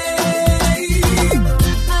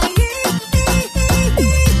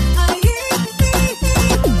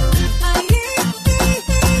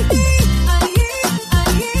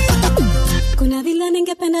 Kuna vile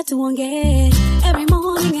ningependa tuongee every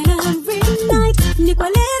morning and every night,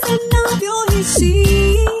 nikueleze navyohisi.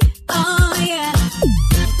 Oh yeah.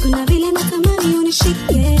 Kuna vile natamani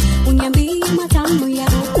unishike, uniambie matamu ya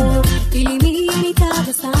roho, ili mie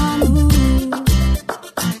nitabasamu.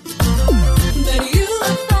 But you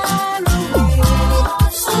are far away,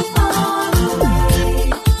 so far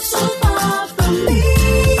away, so far from me.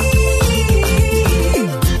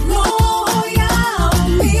 Roho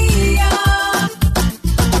yaumia,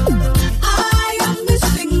 I am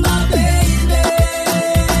missing my baby.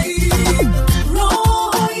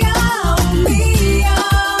 Roho yaumia,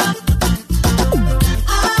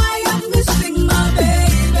 I am missing my baby.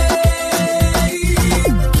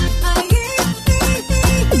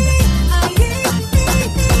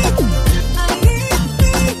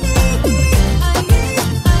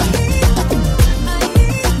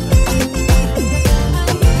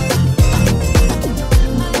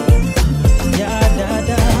 Yeah,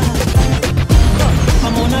 dada.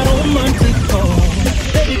 I'm on a romantic call.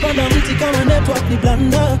 Baby, panda mti kama network ni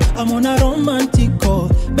blanda. I'm on a romantic call.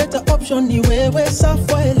 Better option ni wewe,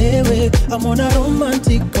 safa elewe. I'm on a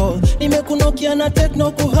romantic call. Nimekunokia na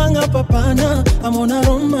techno kuhanga papana. I'm on a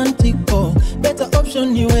romantic call. Better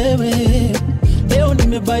option ni wewe. Leo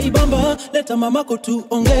nimebai bamba, leta mamako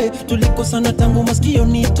tuongee. Tulikosana tangu masikio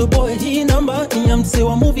nitoboe. Hii namba ni ya msee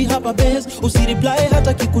wa movie hapa base. Usireply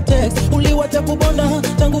hata kikutext. Uliwacha kubonda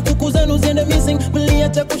tangu kuku zenu ziende missing.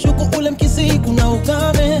 Mliacha kushuku ule mkisi kuna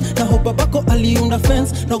ukame. Na hopa bako aliunda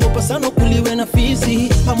fence. Nagopa sana kuliwe na fisi.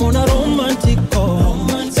 I'm on a romantic call.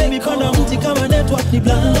 Baby panda mti kama network ni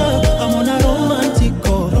blanda. I'm on a romantic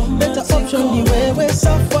call. Better option ni wewe,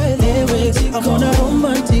 safa elewe. I'm on a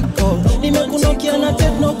romantic call. Nimekunokia na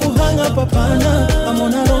techno kuhanga papana. I'm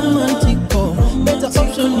on a romantic call. Better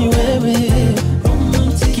option ni wewe.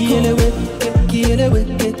 Kielewe, kielewe,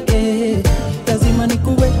 lazima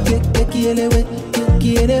nikuweke, kielewe,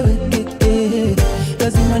 kielewe,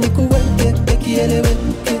 lazima nikuweke, kielewe,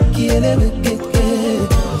 kielewe,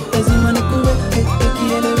 lazima nikuweke,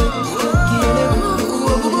 kielewe, kielewe.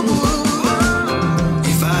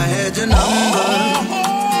 If I had your number,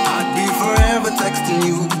 I'd be forever texting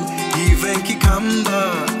you. Even Kikamba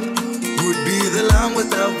would be the lamb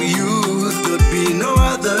without we use. There'd be no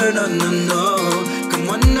other, no, no, no. Come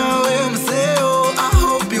on now, MCO, I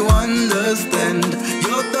hope you understand.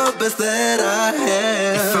 You're the best that I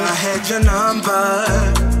have. If I had your number,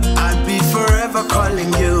 I'd be forever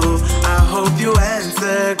calling you. I hope you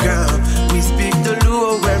answer, girl. We speak the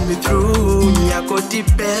Luo when we through. Nyakoti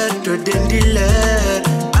petro dendile.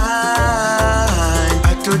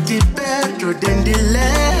 I toti petro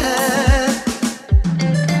dendile.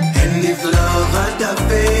 And if love had a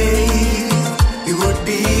face, it would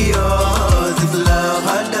be yours. If love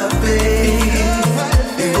had a face,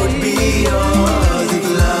 it would be yours. If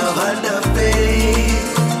love had a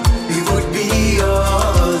face, it would be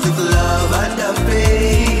yours. If love had a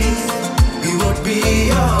face, it would be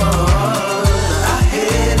yours. I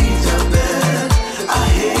hate it, I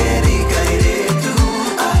hate it,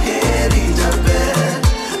 I hate it, I hate it,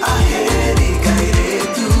 I hate it,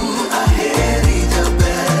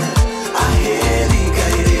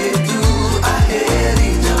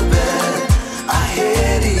 I hate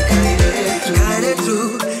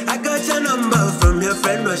it, I got your number from your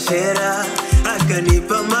friend Washera.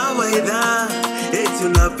 Akanipa mawaidha, eti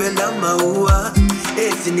unapenda maua,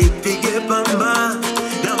 eti nipige pamba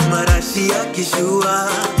na marashi ya kishua,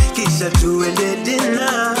 kisha tuende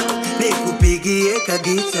dina, nikupigie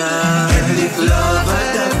kagita. And if love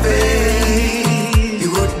had a face, it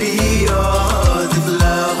would be yours. If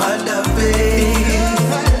love had a face,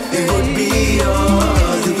 it would be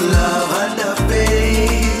yours. If love had a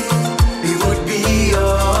face, it would be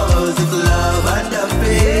yours. If love had a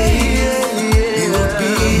face, it would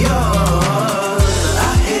be yours.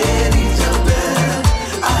 I hate it,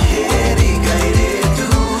 I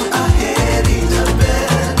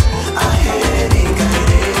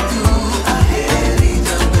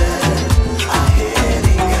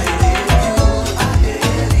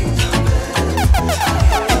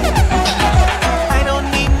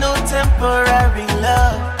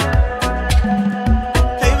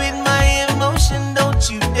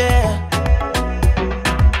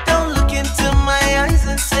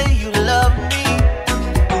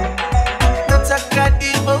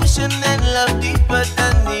devotion and love deeper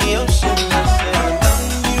than the ocean. I said,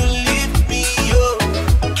 don't you lift me up,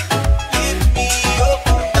 lift me up.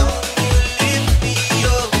 Don't you lift me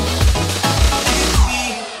up, lift me.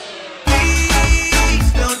 Please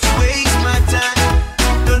don't you waste my time.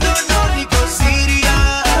 No, no, no, Nico,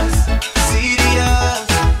 serious, serious.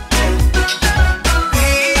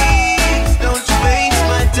 Please don't you waste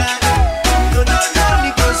my time. No, no, no,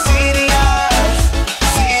 Nico, serious,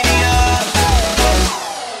 serious.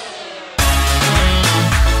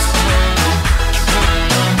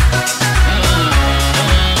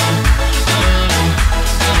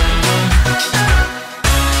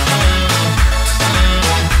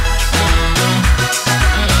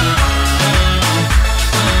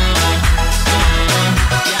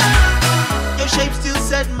 Your shape still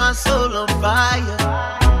set my soul on fire.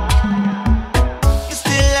 You're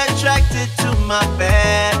still attracted to my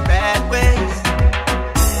bad, bad ways.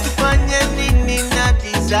 Tufanye nini na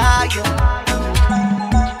desire.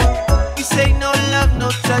 You say no love, no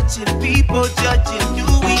touching, people judging. Do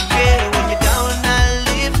we care? When you're down, I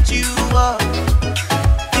lift you up.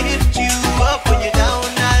 Lift you up. When you're down,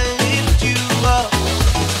 I lift you up.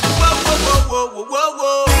 Whoa, whoa, whoa, whoa, whoa,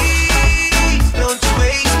 whoa. Please don't you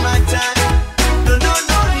waste my time. No, no,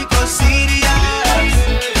 no, Nico, serious,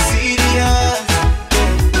 serious.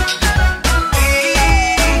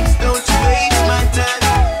 Please don't you waste my time.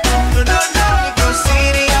 No, no, no, Nico,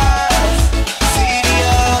 serious,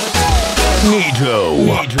 serious. NiiDO.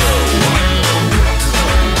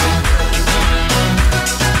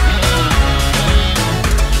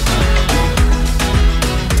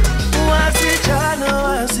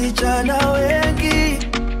 Wasichana wengi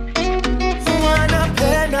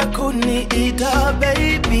wanapenda kuniita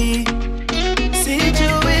baby,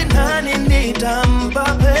 sijui nani nitampa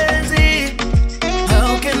penzi.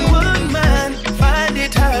 How can one man find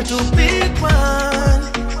it hard to pick one?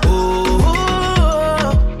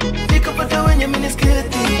 Oh, nikapata wenye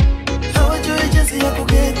minisketi hawajui jinsi ya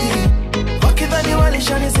kuketi, wakidhani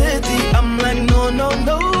walishaniseti. I'm like no, no,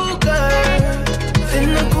 no girl.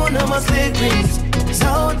 Tena kuna ma secrets,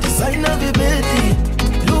 sauti saina vibeti,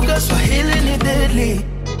 lugha Swahili ni deadly.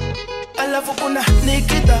 Alafu kuna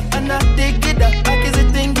Nikita anatikida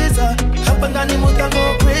akizitingiza, hapa ndani muta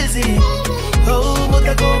go crazy, oh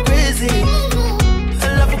muta go crazy.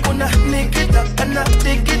 Alafu kuna Nikita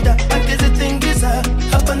anatikida akizitingiza,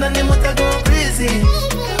 hapa ndani muta go crazy,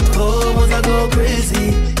 oh muta go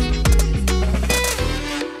crazy.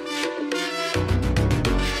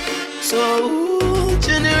 So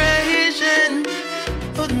generation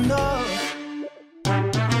would know.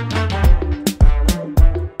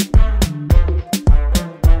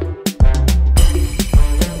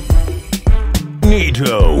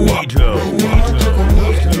 NiiDO.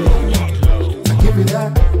 I give you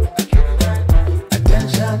that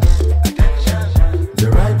attention, the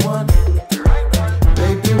right one.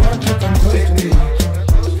 Baby, won't you come close to me?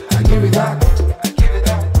 I give you that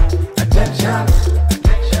attention,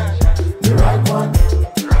 the right one.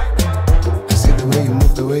 I see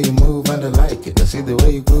the way you move, and I like it. I see the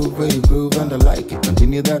way you groove, and I like it.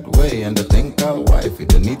 Continue that way, and I think I'll wife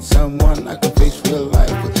it. I need someone I can face real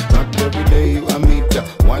life with. Not every day I meet ya,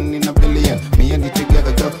 one in a billion. Me and you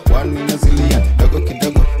together, girl, one in a zillion. Dogo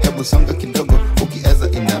kidogo, hebu songa kidogo. Ukieza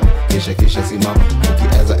inama, kisha simama.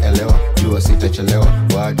 Ukieza elewa, jua sitachelewa.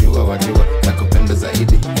 Wajua, nakupenda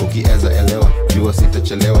zaidi. Ukieza elewa, jua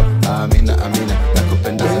sitachelewa. Amina,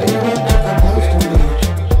 nakupenda zaidi.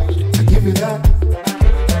 I give you that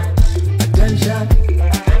attention,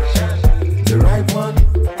 the right one.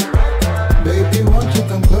 Baby, won't you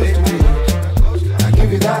come close to me? I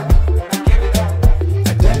give you that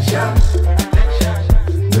attention,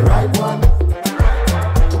 the right one.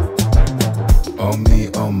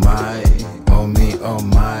 Oh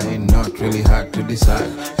my, not really hard to decide.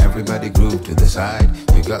 Everybody groove to the side.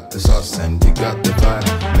 You got the sauce and you got the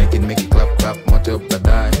vibe. Make it clap, moto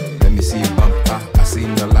badai. Let me see you bump, I see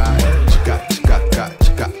no lie. Chika,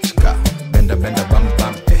 benda, bam,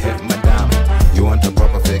 hit madam. You want a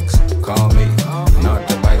proper fix? Call me. Not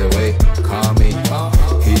a by the way, call me.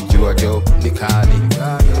 Hit you a dope, Nikali.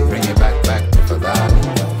 Bring it back to Fadali.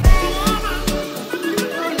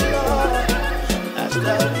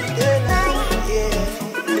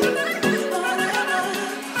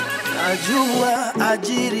 Najua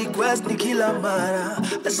ajiri quest ni kila mara.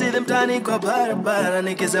 I see them tani kwa barabara.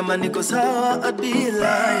 Nikisema niko sawa I'd be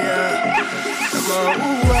liar.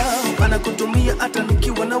 Maua wanakutumia hata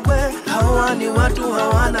nikiwa na we. Hawa ni watu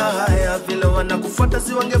hawana haya, vile wanakufuata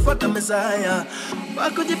si wangefuata Mesaya.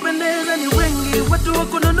 Wakujipendeza ni wengi, watu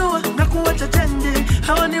wakununua na kuwacha change.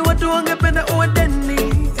 Hawa ni watu wangependa uwe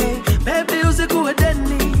deni, baby usikuwe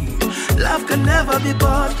deni. Love can never be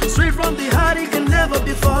bought. Straight from the heart, it can never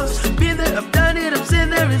be forced. Been there, I've done it, I've seen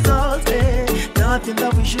the results. Nothing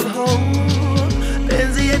that we should hold.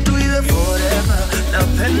 Penzi yetu iwe forever.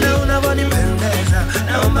 Napenda unavyonipendeza.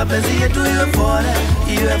 Naomba penzi yetu iwe forever.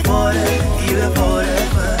 Iwe forever, iwe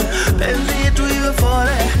forever. Penzi yetu iwe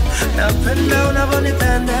forever. Napenda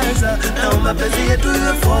unavyonipendeza. Naomba penzi yetu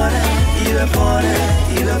iwe forever. Iwe forever,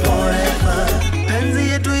 iwe forever. Penzi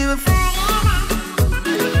yetu iwe forever.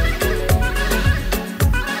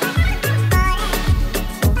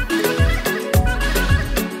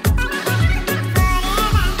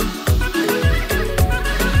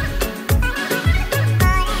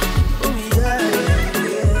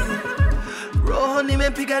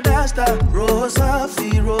 Nimepiga dasta, roho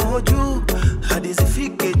safi, roho juu. Hadi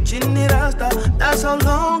zifike chini rasta. That's how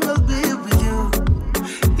long I'll be with you.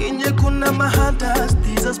 Inje kuna mahatas,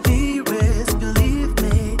 these are spirits, believe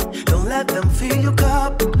me. Don't let them fill your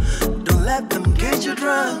cup. Don't let them get you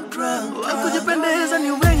drunk. Wakujipendeza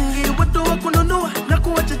ni wengi, watu wakununua na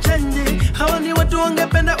kuwacha chenji. Hawa ni watu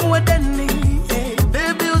wangependa uwe deni.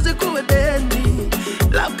 Baby usikuwe deni.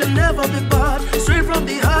 Love can never be bought. Straight from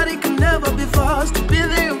the heart, it can never be forced. Been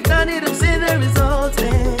there, you've done it, I've seen the results.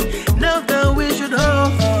 Now that we should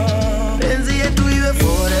hold. Penzi yetu iwe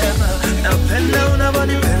forever. Napenda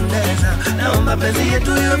unavyonipendeza. Naomba penzi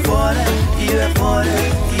yetu iwe forever. Iwe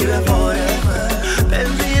forever, iwe forever.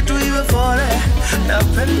 Penzi yetu iwe forever.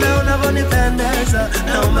 Napenda unavyonipendeza.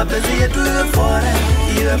 Naomba penzi yetu iwe forever.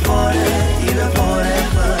 Iwe forever, iwe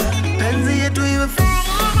forever. Penzi yetu iwe forever.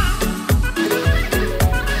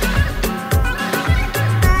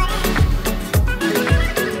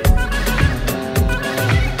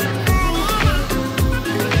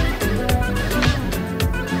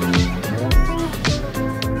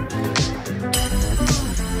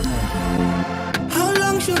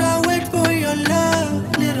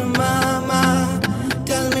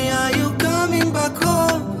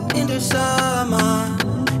 Summer,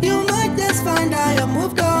 you might just find I have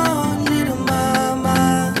moved on, little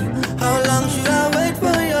mama. How long should I wait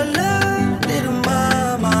for your love, little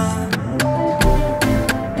mama?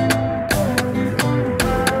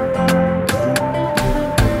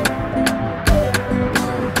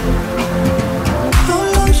 How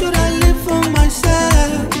long should I live for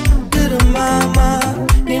myself, little mama?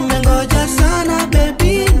 Nimengoja sana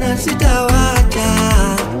baby na sitawacha.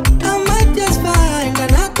 I might just find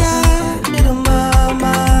another.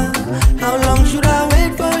 How long should I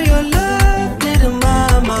wait for your love, little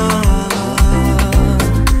mama?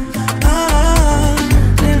 Ah,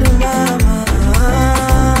 little mama.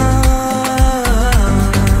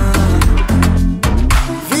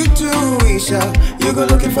 Vituisha, you go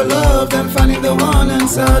looking for love, then finding the one, and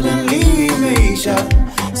suddenly Meisha,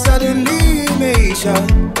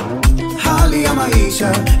 Hali ya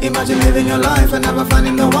maisha. Imagine living your life and never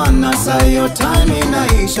finding the one. I saw your time in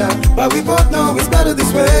Aisha, but we both know it's better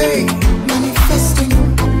this way. Manifesting,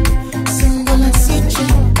 single and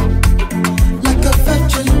searching, like a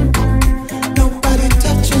virgin, nobody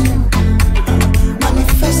touching.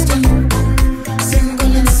 Manifesting,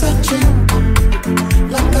 single and searching,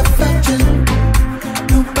 like a virgin,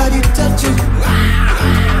 nobody touching.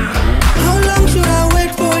 How long should I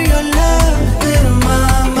wait for your love, little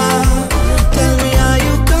mama? Tell me, are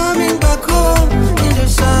you coming back home in the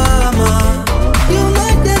summer? You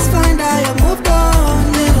might just find I have moved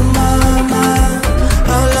on, little mama.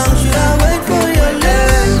 How long should I wait for your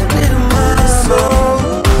love, little mama?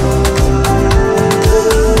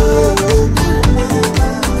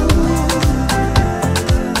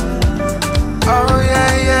 Oh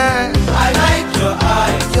yeah, yeah. I like your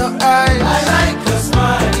eyes, your eyes. I like your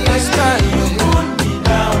smile, your smile. You cool me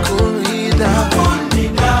down, cool me down, cool me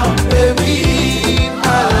down, baby. I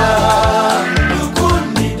love you, cool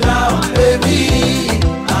me down, baby.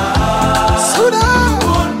 So down,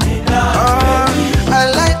 cool me down, baby. I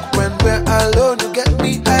like when we're alone. You get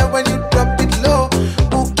me high when you drop it low.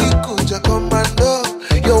 Uki kuja commando,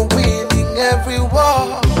 you're winning every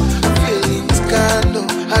war. Feeling scandal,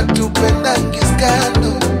 Nakupenda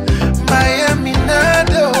scandal. Miami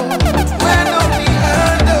Nado, when only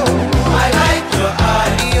handle. I like your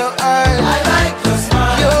eyes, your eyes. I like your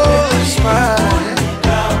smile, your smile.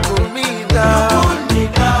 Cool me down,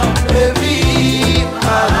 baby. I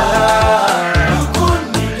love you, cool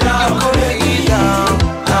me down, baby.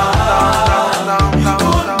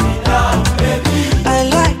 I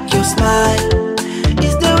like your smile.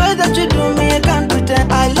 It's the way that you do me, I can't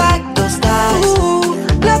pretend. I like those styles. Ooh,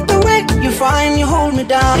 love the way you find, you hold me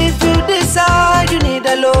down. If you decide you need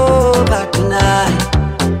a lover tonight,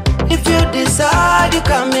 if you decide you're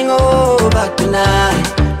coming over tonight,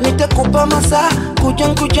 nitakupa masaa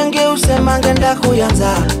Kujenge usema ngenda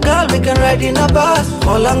kuyanza. Girl, we can ride in a bus.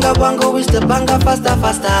 Olanga wango we step banga faster,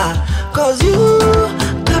 faster. Cause you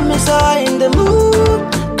got me so in the mood.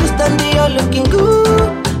 This time you're looking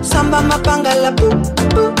good. Samba mapanga la boop,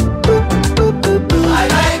 boop, boop, boop, boop, boop. I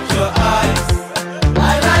like your eyes,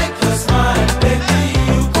 I like your smile, baby.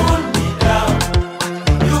 You cool me down,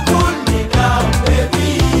 baby. You cool me down, baby.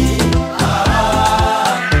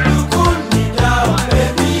 You cool me down,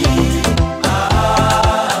 baby.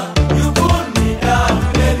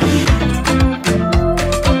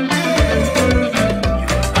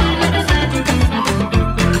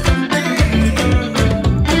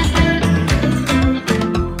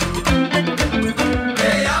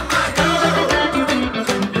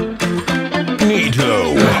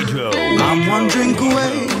 I'm one drink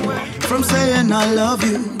away from saying I love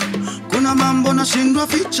you. Kuna mambo nashindwa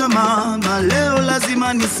ficha mama, leo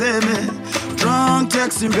lazima niseme. Drunk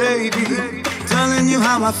texting baby, telling you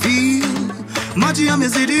how I feel. Maji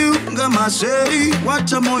yamezidi unga masheri,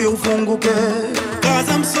 wacha moyo ufunguke. Cause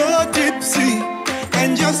I'm so tipsy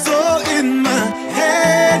and you're so in my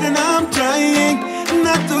head, and I'm trying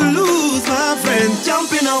not to lose my friend.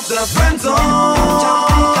 Jumping off the friend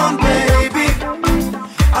zone, baby.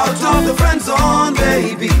 Out of the friend zone,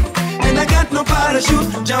 baby. And I got no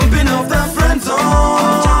parachute. Jumping off the friend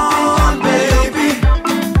zone, baby.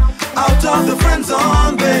 Out of the friend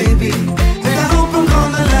zone, baby. And I hope I'm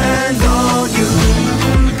gonna land on you.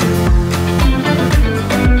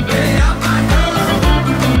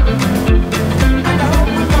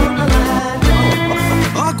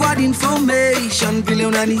 Awkward information, vile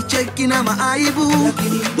unanicheki na maaibu.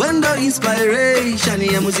 Wendo inspiration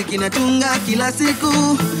ya muziki natunga kila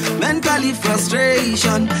siku. Mentally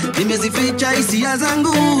frustration, nimezificha hisia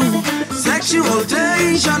zangu. Sexual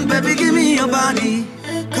tension, baby give me your body.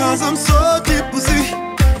 Cause I'm so tipsy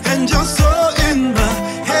and you're so in my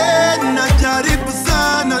head. Najaribu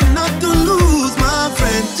sana not to lose my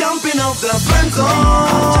friend. Jumping off the friend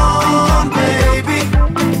zone, baby.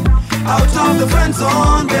 Out of the friend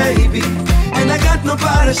zone, baby. And I got no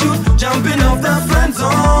parachute. Jumping off the friend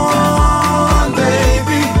zone,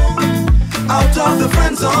 baby. Out of the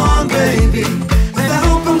friend zone, baby. And I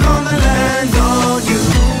hope I'm gonna land on you.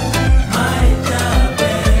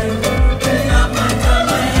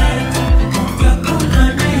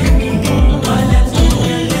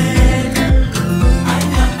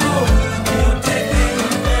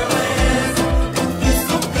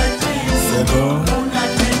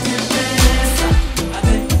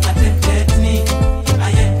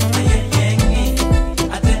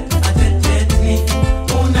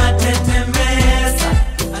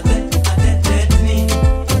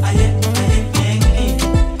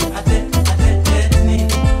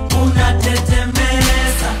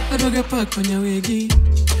 Kwenye wegi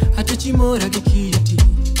hata chimora kikiti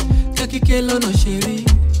kakikelo no sheri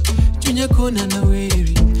chunya kona na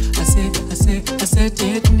weri ase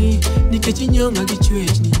tetni nikechinyonga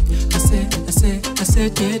gichwechni ase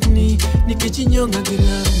tetni nikechinyonga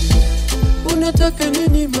gilani. Unataka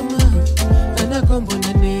nini mama anakombo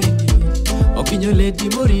na neni okinyole di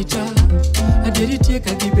morita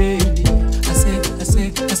aderitika gibeni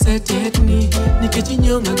ase tetni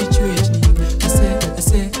nikechinyonga gichwechni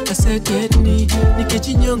ase tetni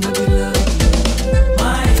nikechinyonga gilani.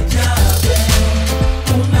 My jabe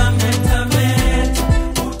una metameta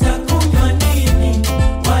utakunywa nini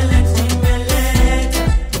wale timeleta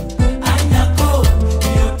anyako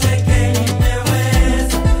yoteke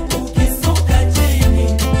imeweza ukisuka chini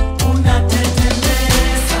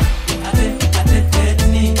unatetemesa ate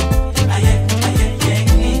tetni aye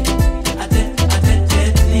yengi ate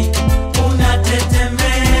tetni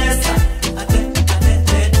unatetemesa ate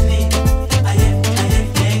tetni aye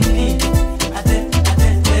yengi ate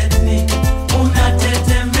tetni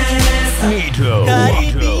unatetemesa.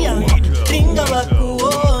 Karibia ringa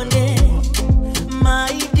wakuone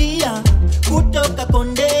my dear kutoka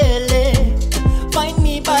Kondele. Find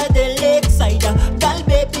me by the lakeside, girl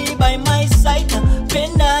baby by my side.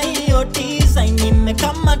 Penda hiyo design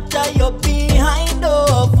nimekamata yo behind.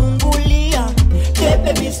 Fungulia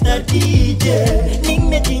tepe Mr. DJ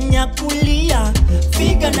nimejinyakulia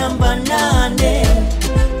figa namba 8.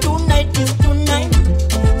 Tonight is tonight,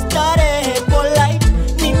 starehe polite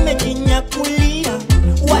nimejinyakulia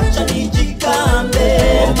wacha nijigambe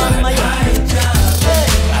mama ya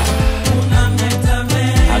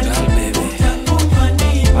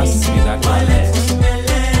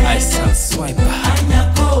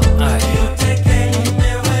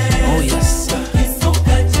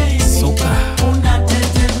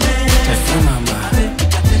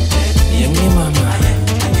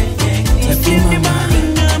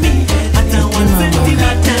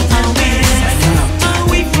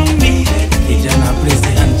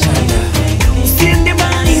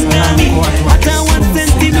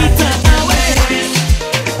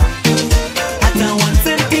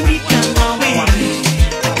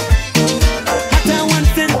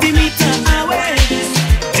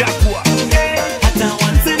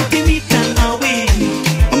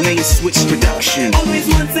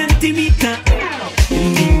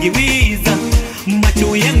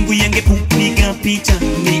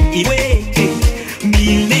iweke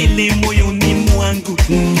milele moyoni mwangu,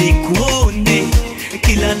 nikuone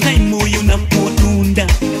kila time moyo unapodunda,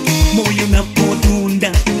 moyo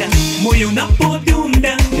unapodunda, moyo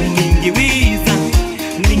unapodunda. Ningeweza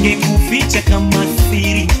ningekuficha kama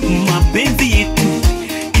siri, mapenzi yetu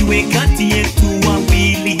iwe kati yetu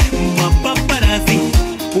wawili, mapaparazi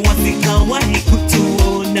wasikawahi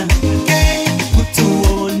kutuona,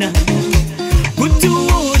 kutuona,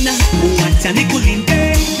 kutuona. Wacha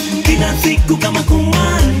nikulinde kila siku kama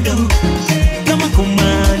komando, kama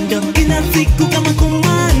komando, kila siku kama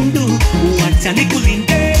komando. Wacha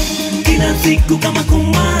nikulinde kila siku kama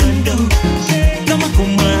komando, kama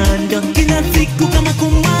komando, kila siku kama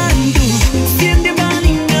komando. Siende mbali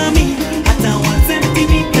nami hata 1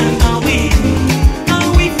 centimeter away,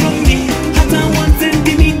 away from me, hata 1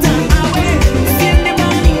 centimeter away. Siende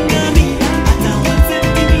mbali nami hata 1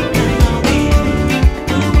 centimeter away,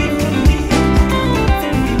 away from me.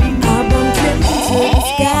 I bumped into the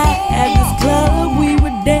sky at this club, we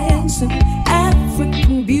were dancing.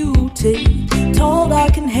 African beauty, tall,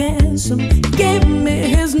 dark and handsome. He gave me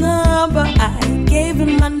his number, I gave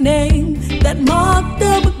him my name. That marked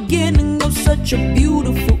the beginning of such a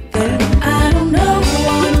beautiful thing. I don't know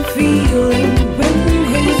what I'm feeling when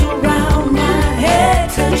he's around. My head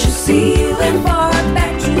touches the ceiling, far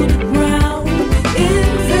back to the ground.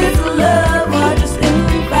 Is it love or just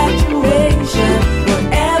infatuation?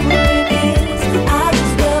 Whatever it is, I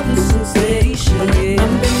just love the sensation.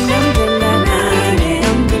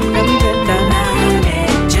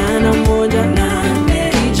 Jana moja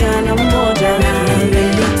nane, jana moja nane. Let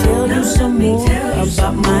me tell you some more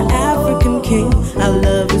about my African king. I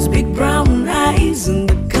love his big brown eyes and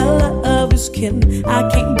the color of his skin. I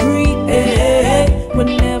can't breathe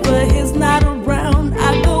whenever he's not around.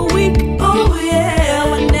 I go weak, oh yeah,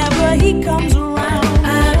 whenever he comes around.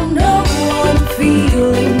 I don't know what I'm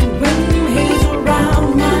feeling when he's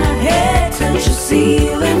around. My head touches the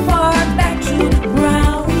ceiling, far back to the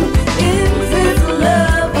ground. Is it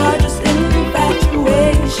love or just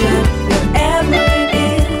infatuation? Whatever it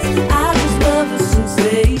is, I just love the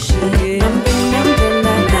sensation.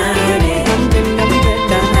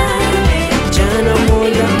 Jana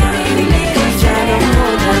moja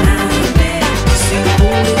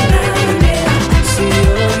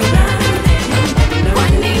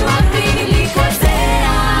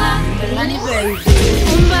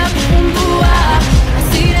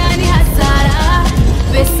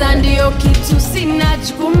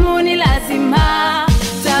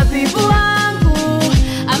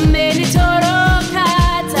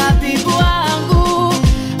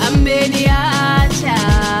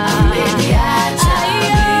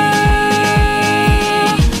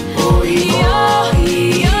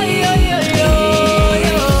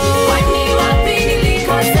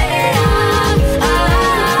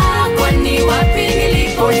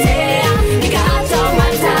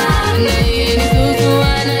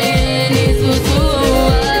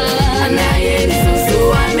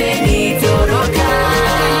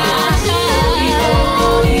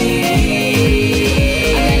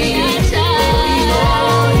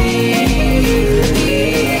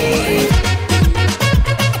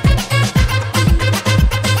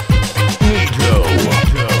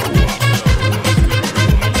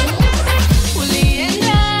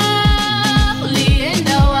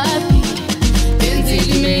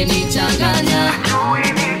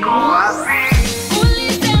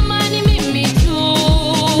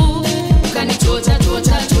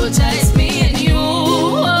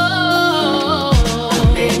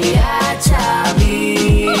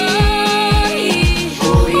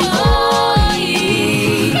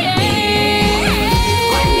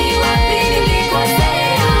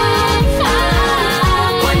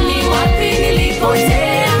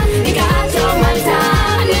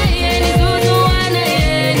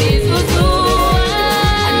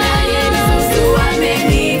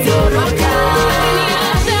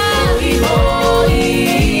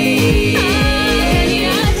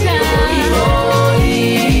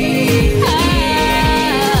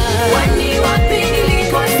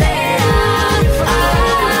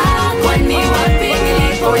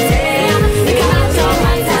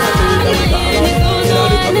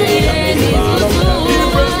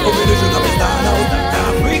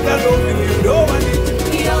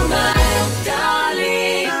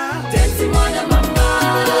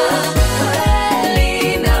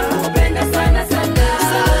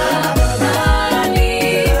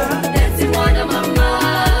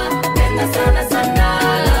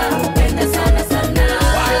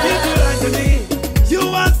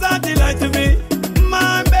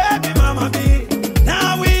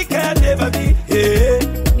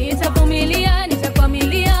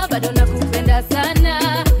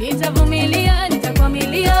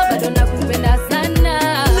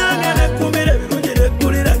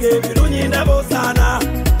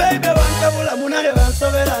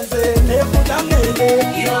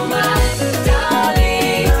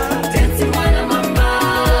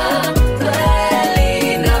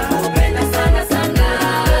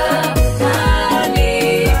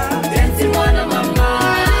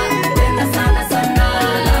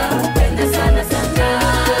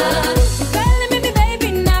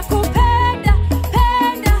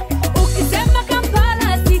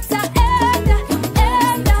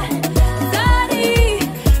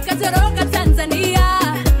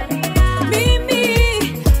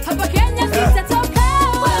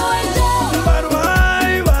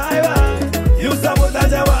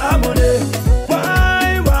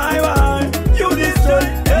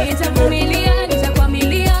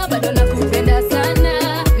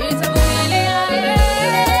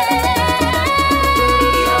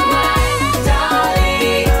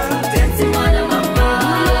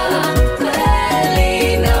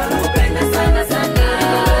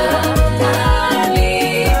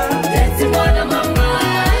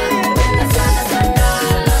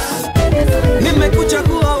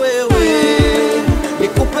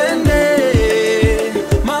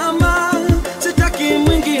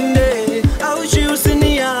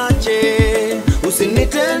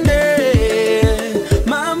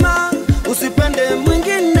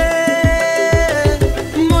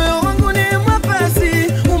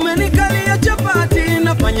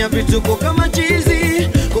vituko kama chizi,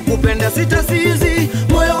 kukupenda sitasizi,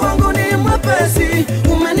 moyo wangu ni mwepesi,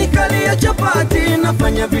 umenikalia chapati,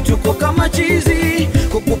 nafanya vituko kama chizi,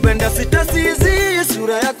 kukupenda sitasizi,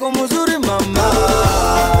 sura yako mzuri mama,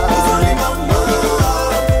 mzuri mama,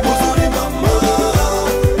 mzuri mama,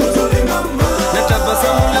 mzuri mama, na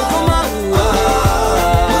tabasamu lako mama,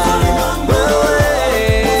 mzuri mama,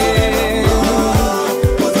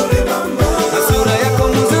 mzuri mama, na sura yako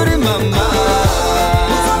mzuri mama.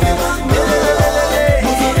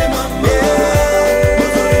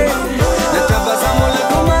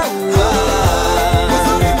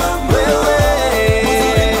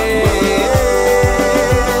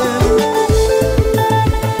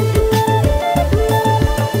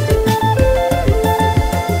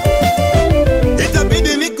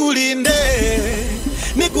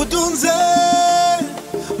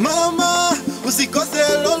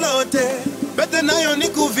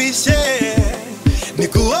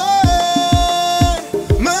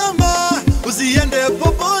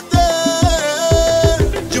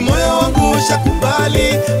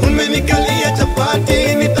 Kubali, umenikalia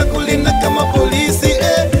chapati, nitakulinda kama polisi,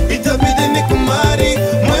 itabidi nikumari,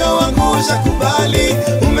 moyo wangu ushakubali,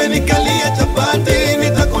 umenikalia chapati,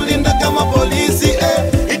 nitakulinda kama polisi,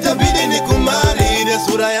 itabidi nikumari, ile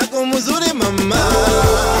sura yako mzuri mama,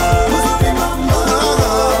 mzuri mama,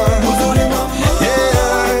 mzuri mama,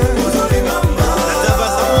 yeah, mzuri mama,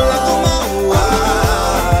 natabasamu lako maua,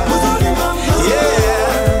 mzuri mama,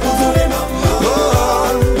 yeah, mzuri mama,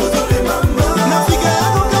 oh, mzuri mama.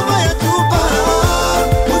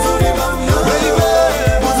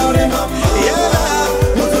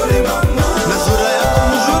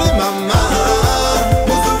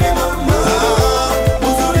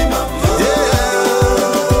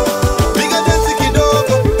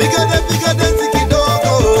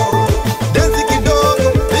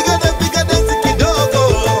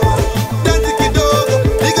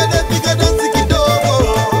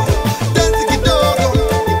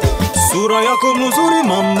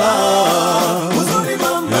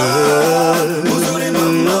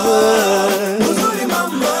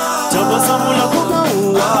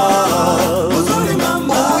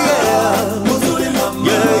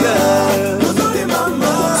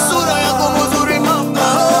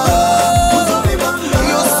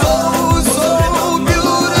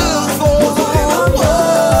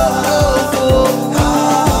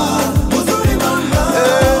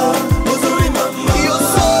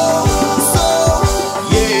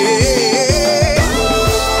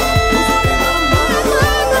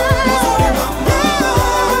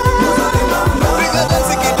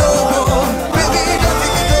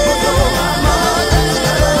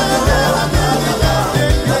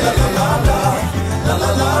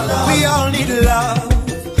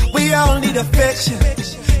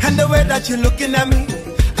 And the way that you're looking at me,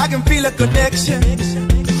 I can feel a connection.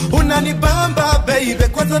 Unanibamba baby,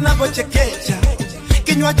 kwanza navochekecha,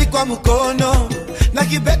 kinywaji kwa mkono na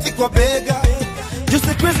kibeti kwa bega. Jusi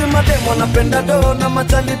kwizi mademo napenda do na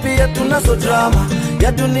machali pia tunazo drama.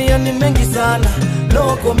 Ya dunia ni mengi sana,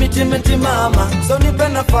 no commitment mama. So nipe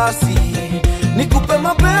nafasi, nikupe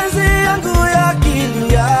mapenzi yangu ya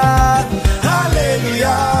kilia.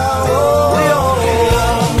 Hallelujah, oh,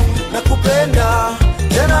 oh, nakupenda,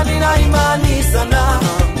 tena nina imani sana.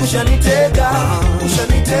 Ushanitega,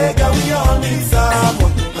 ushanitega, we all need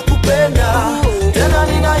someone. Nakupenda, tena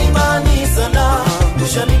nina imani sana.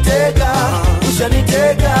 Ushanitega,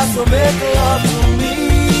 ushanitega, so make love to me.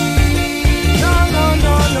 No, no,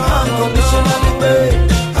 no, no, unconditionally, babe,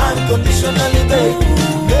 unconditionally, babe,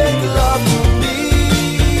 make love to me.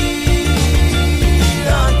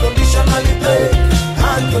 Unconditionally, babe,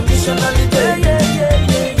 unconditionally, babe, yeah, yeah,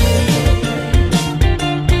 yeah, yeah.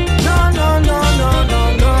 No, no, no, no, no,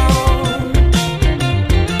 no.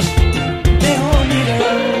 They all need a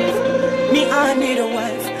wife, me I need a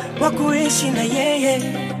wife. Wakuishi na yeye,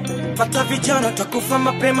 pata vijana takufa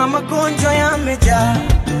mapema, magonjwa yamejaa.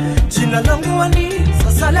 Jina langu wani,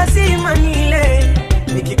 sasa lazima nile.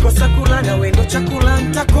 Nikikosa kula na wendo chakula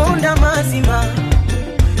nitakonda mazima.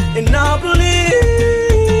 And I believe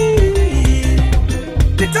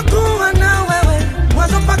nitakuwa na wewe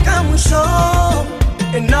mwanzo mpaka mwisho.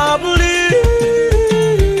 And I believe,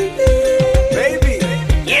 baby,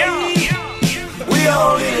 yeah, we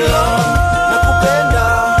all in love. Nakupenda,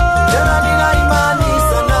 tena nina imani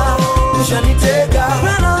sana. Ushanitega,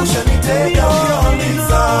 ushanitega, we all in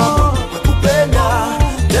love. Nakupenda,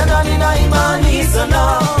 tena nina imani sana.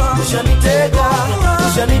 Ushanitega,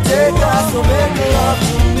 ushanitega, so make love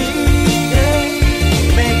to me.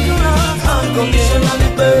 Make love unconditionally,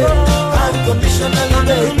 babe, unconditionally,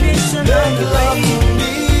 babe. Make love to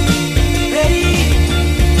me.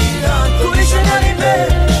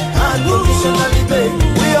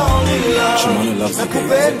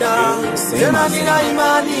 ushanipenda, tena nina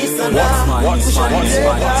imani sana.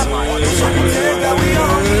 Ushanitega, ushanitega,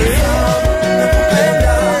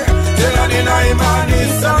 nakupenda, tena nina imani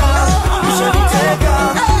sana. Ushanitega,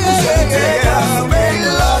 ushanitega, make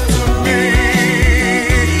love to me.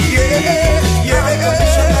 Yeah, yeah,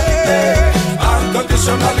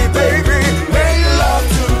 unconditionally, baby, make love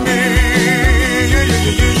to me.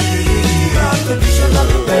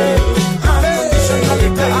 Unconditionally, baby, unconditionally,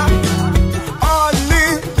 baby.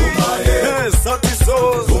 Sauti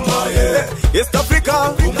Sol, East Africa,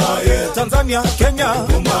 Tanzania, Kenya,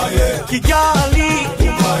 Kigali,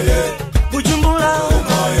 Bujumbura,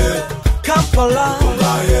 Kampala,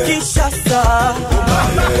 Kinshasa.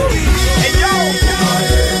 Hey yo,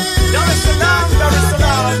 Dar es Salaam, Dar es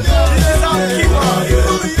Salaam. This is our keyword.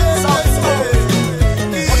 Sauti Sol.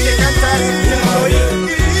 Okay,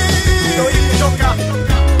 kutoka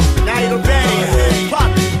Nairobi.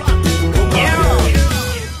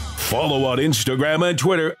 Follow on Instagram and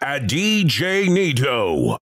Twitter at DJ NiiDO.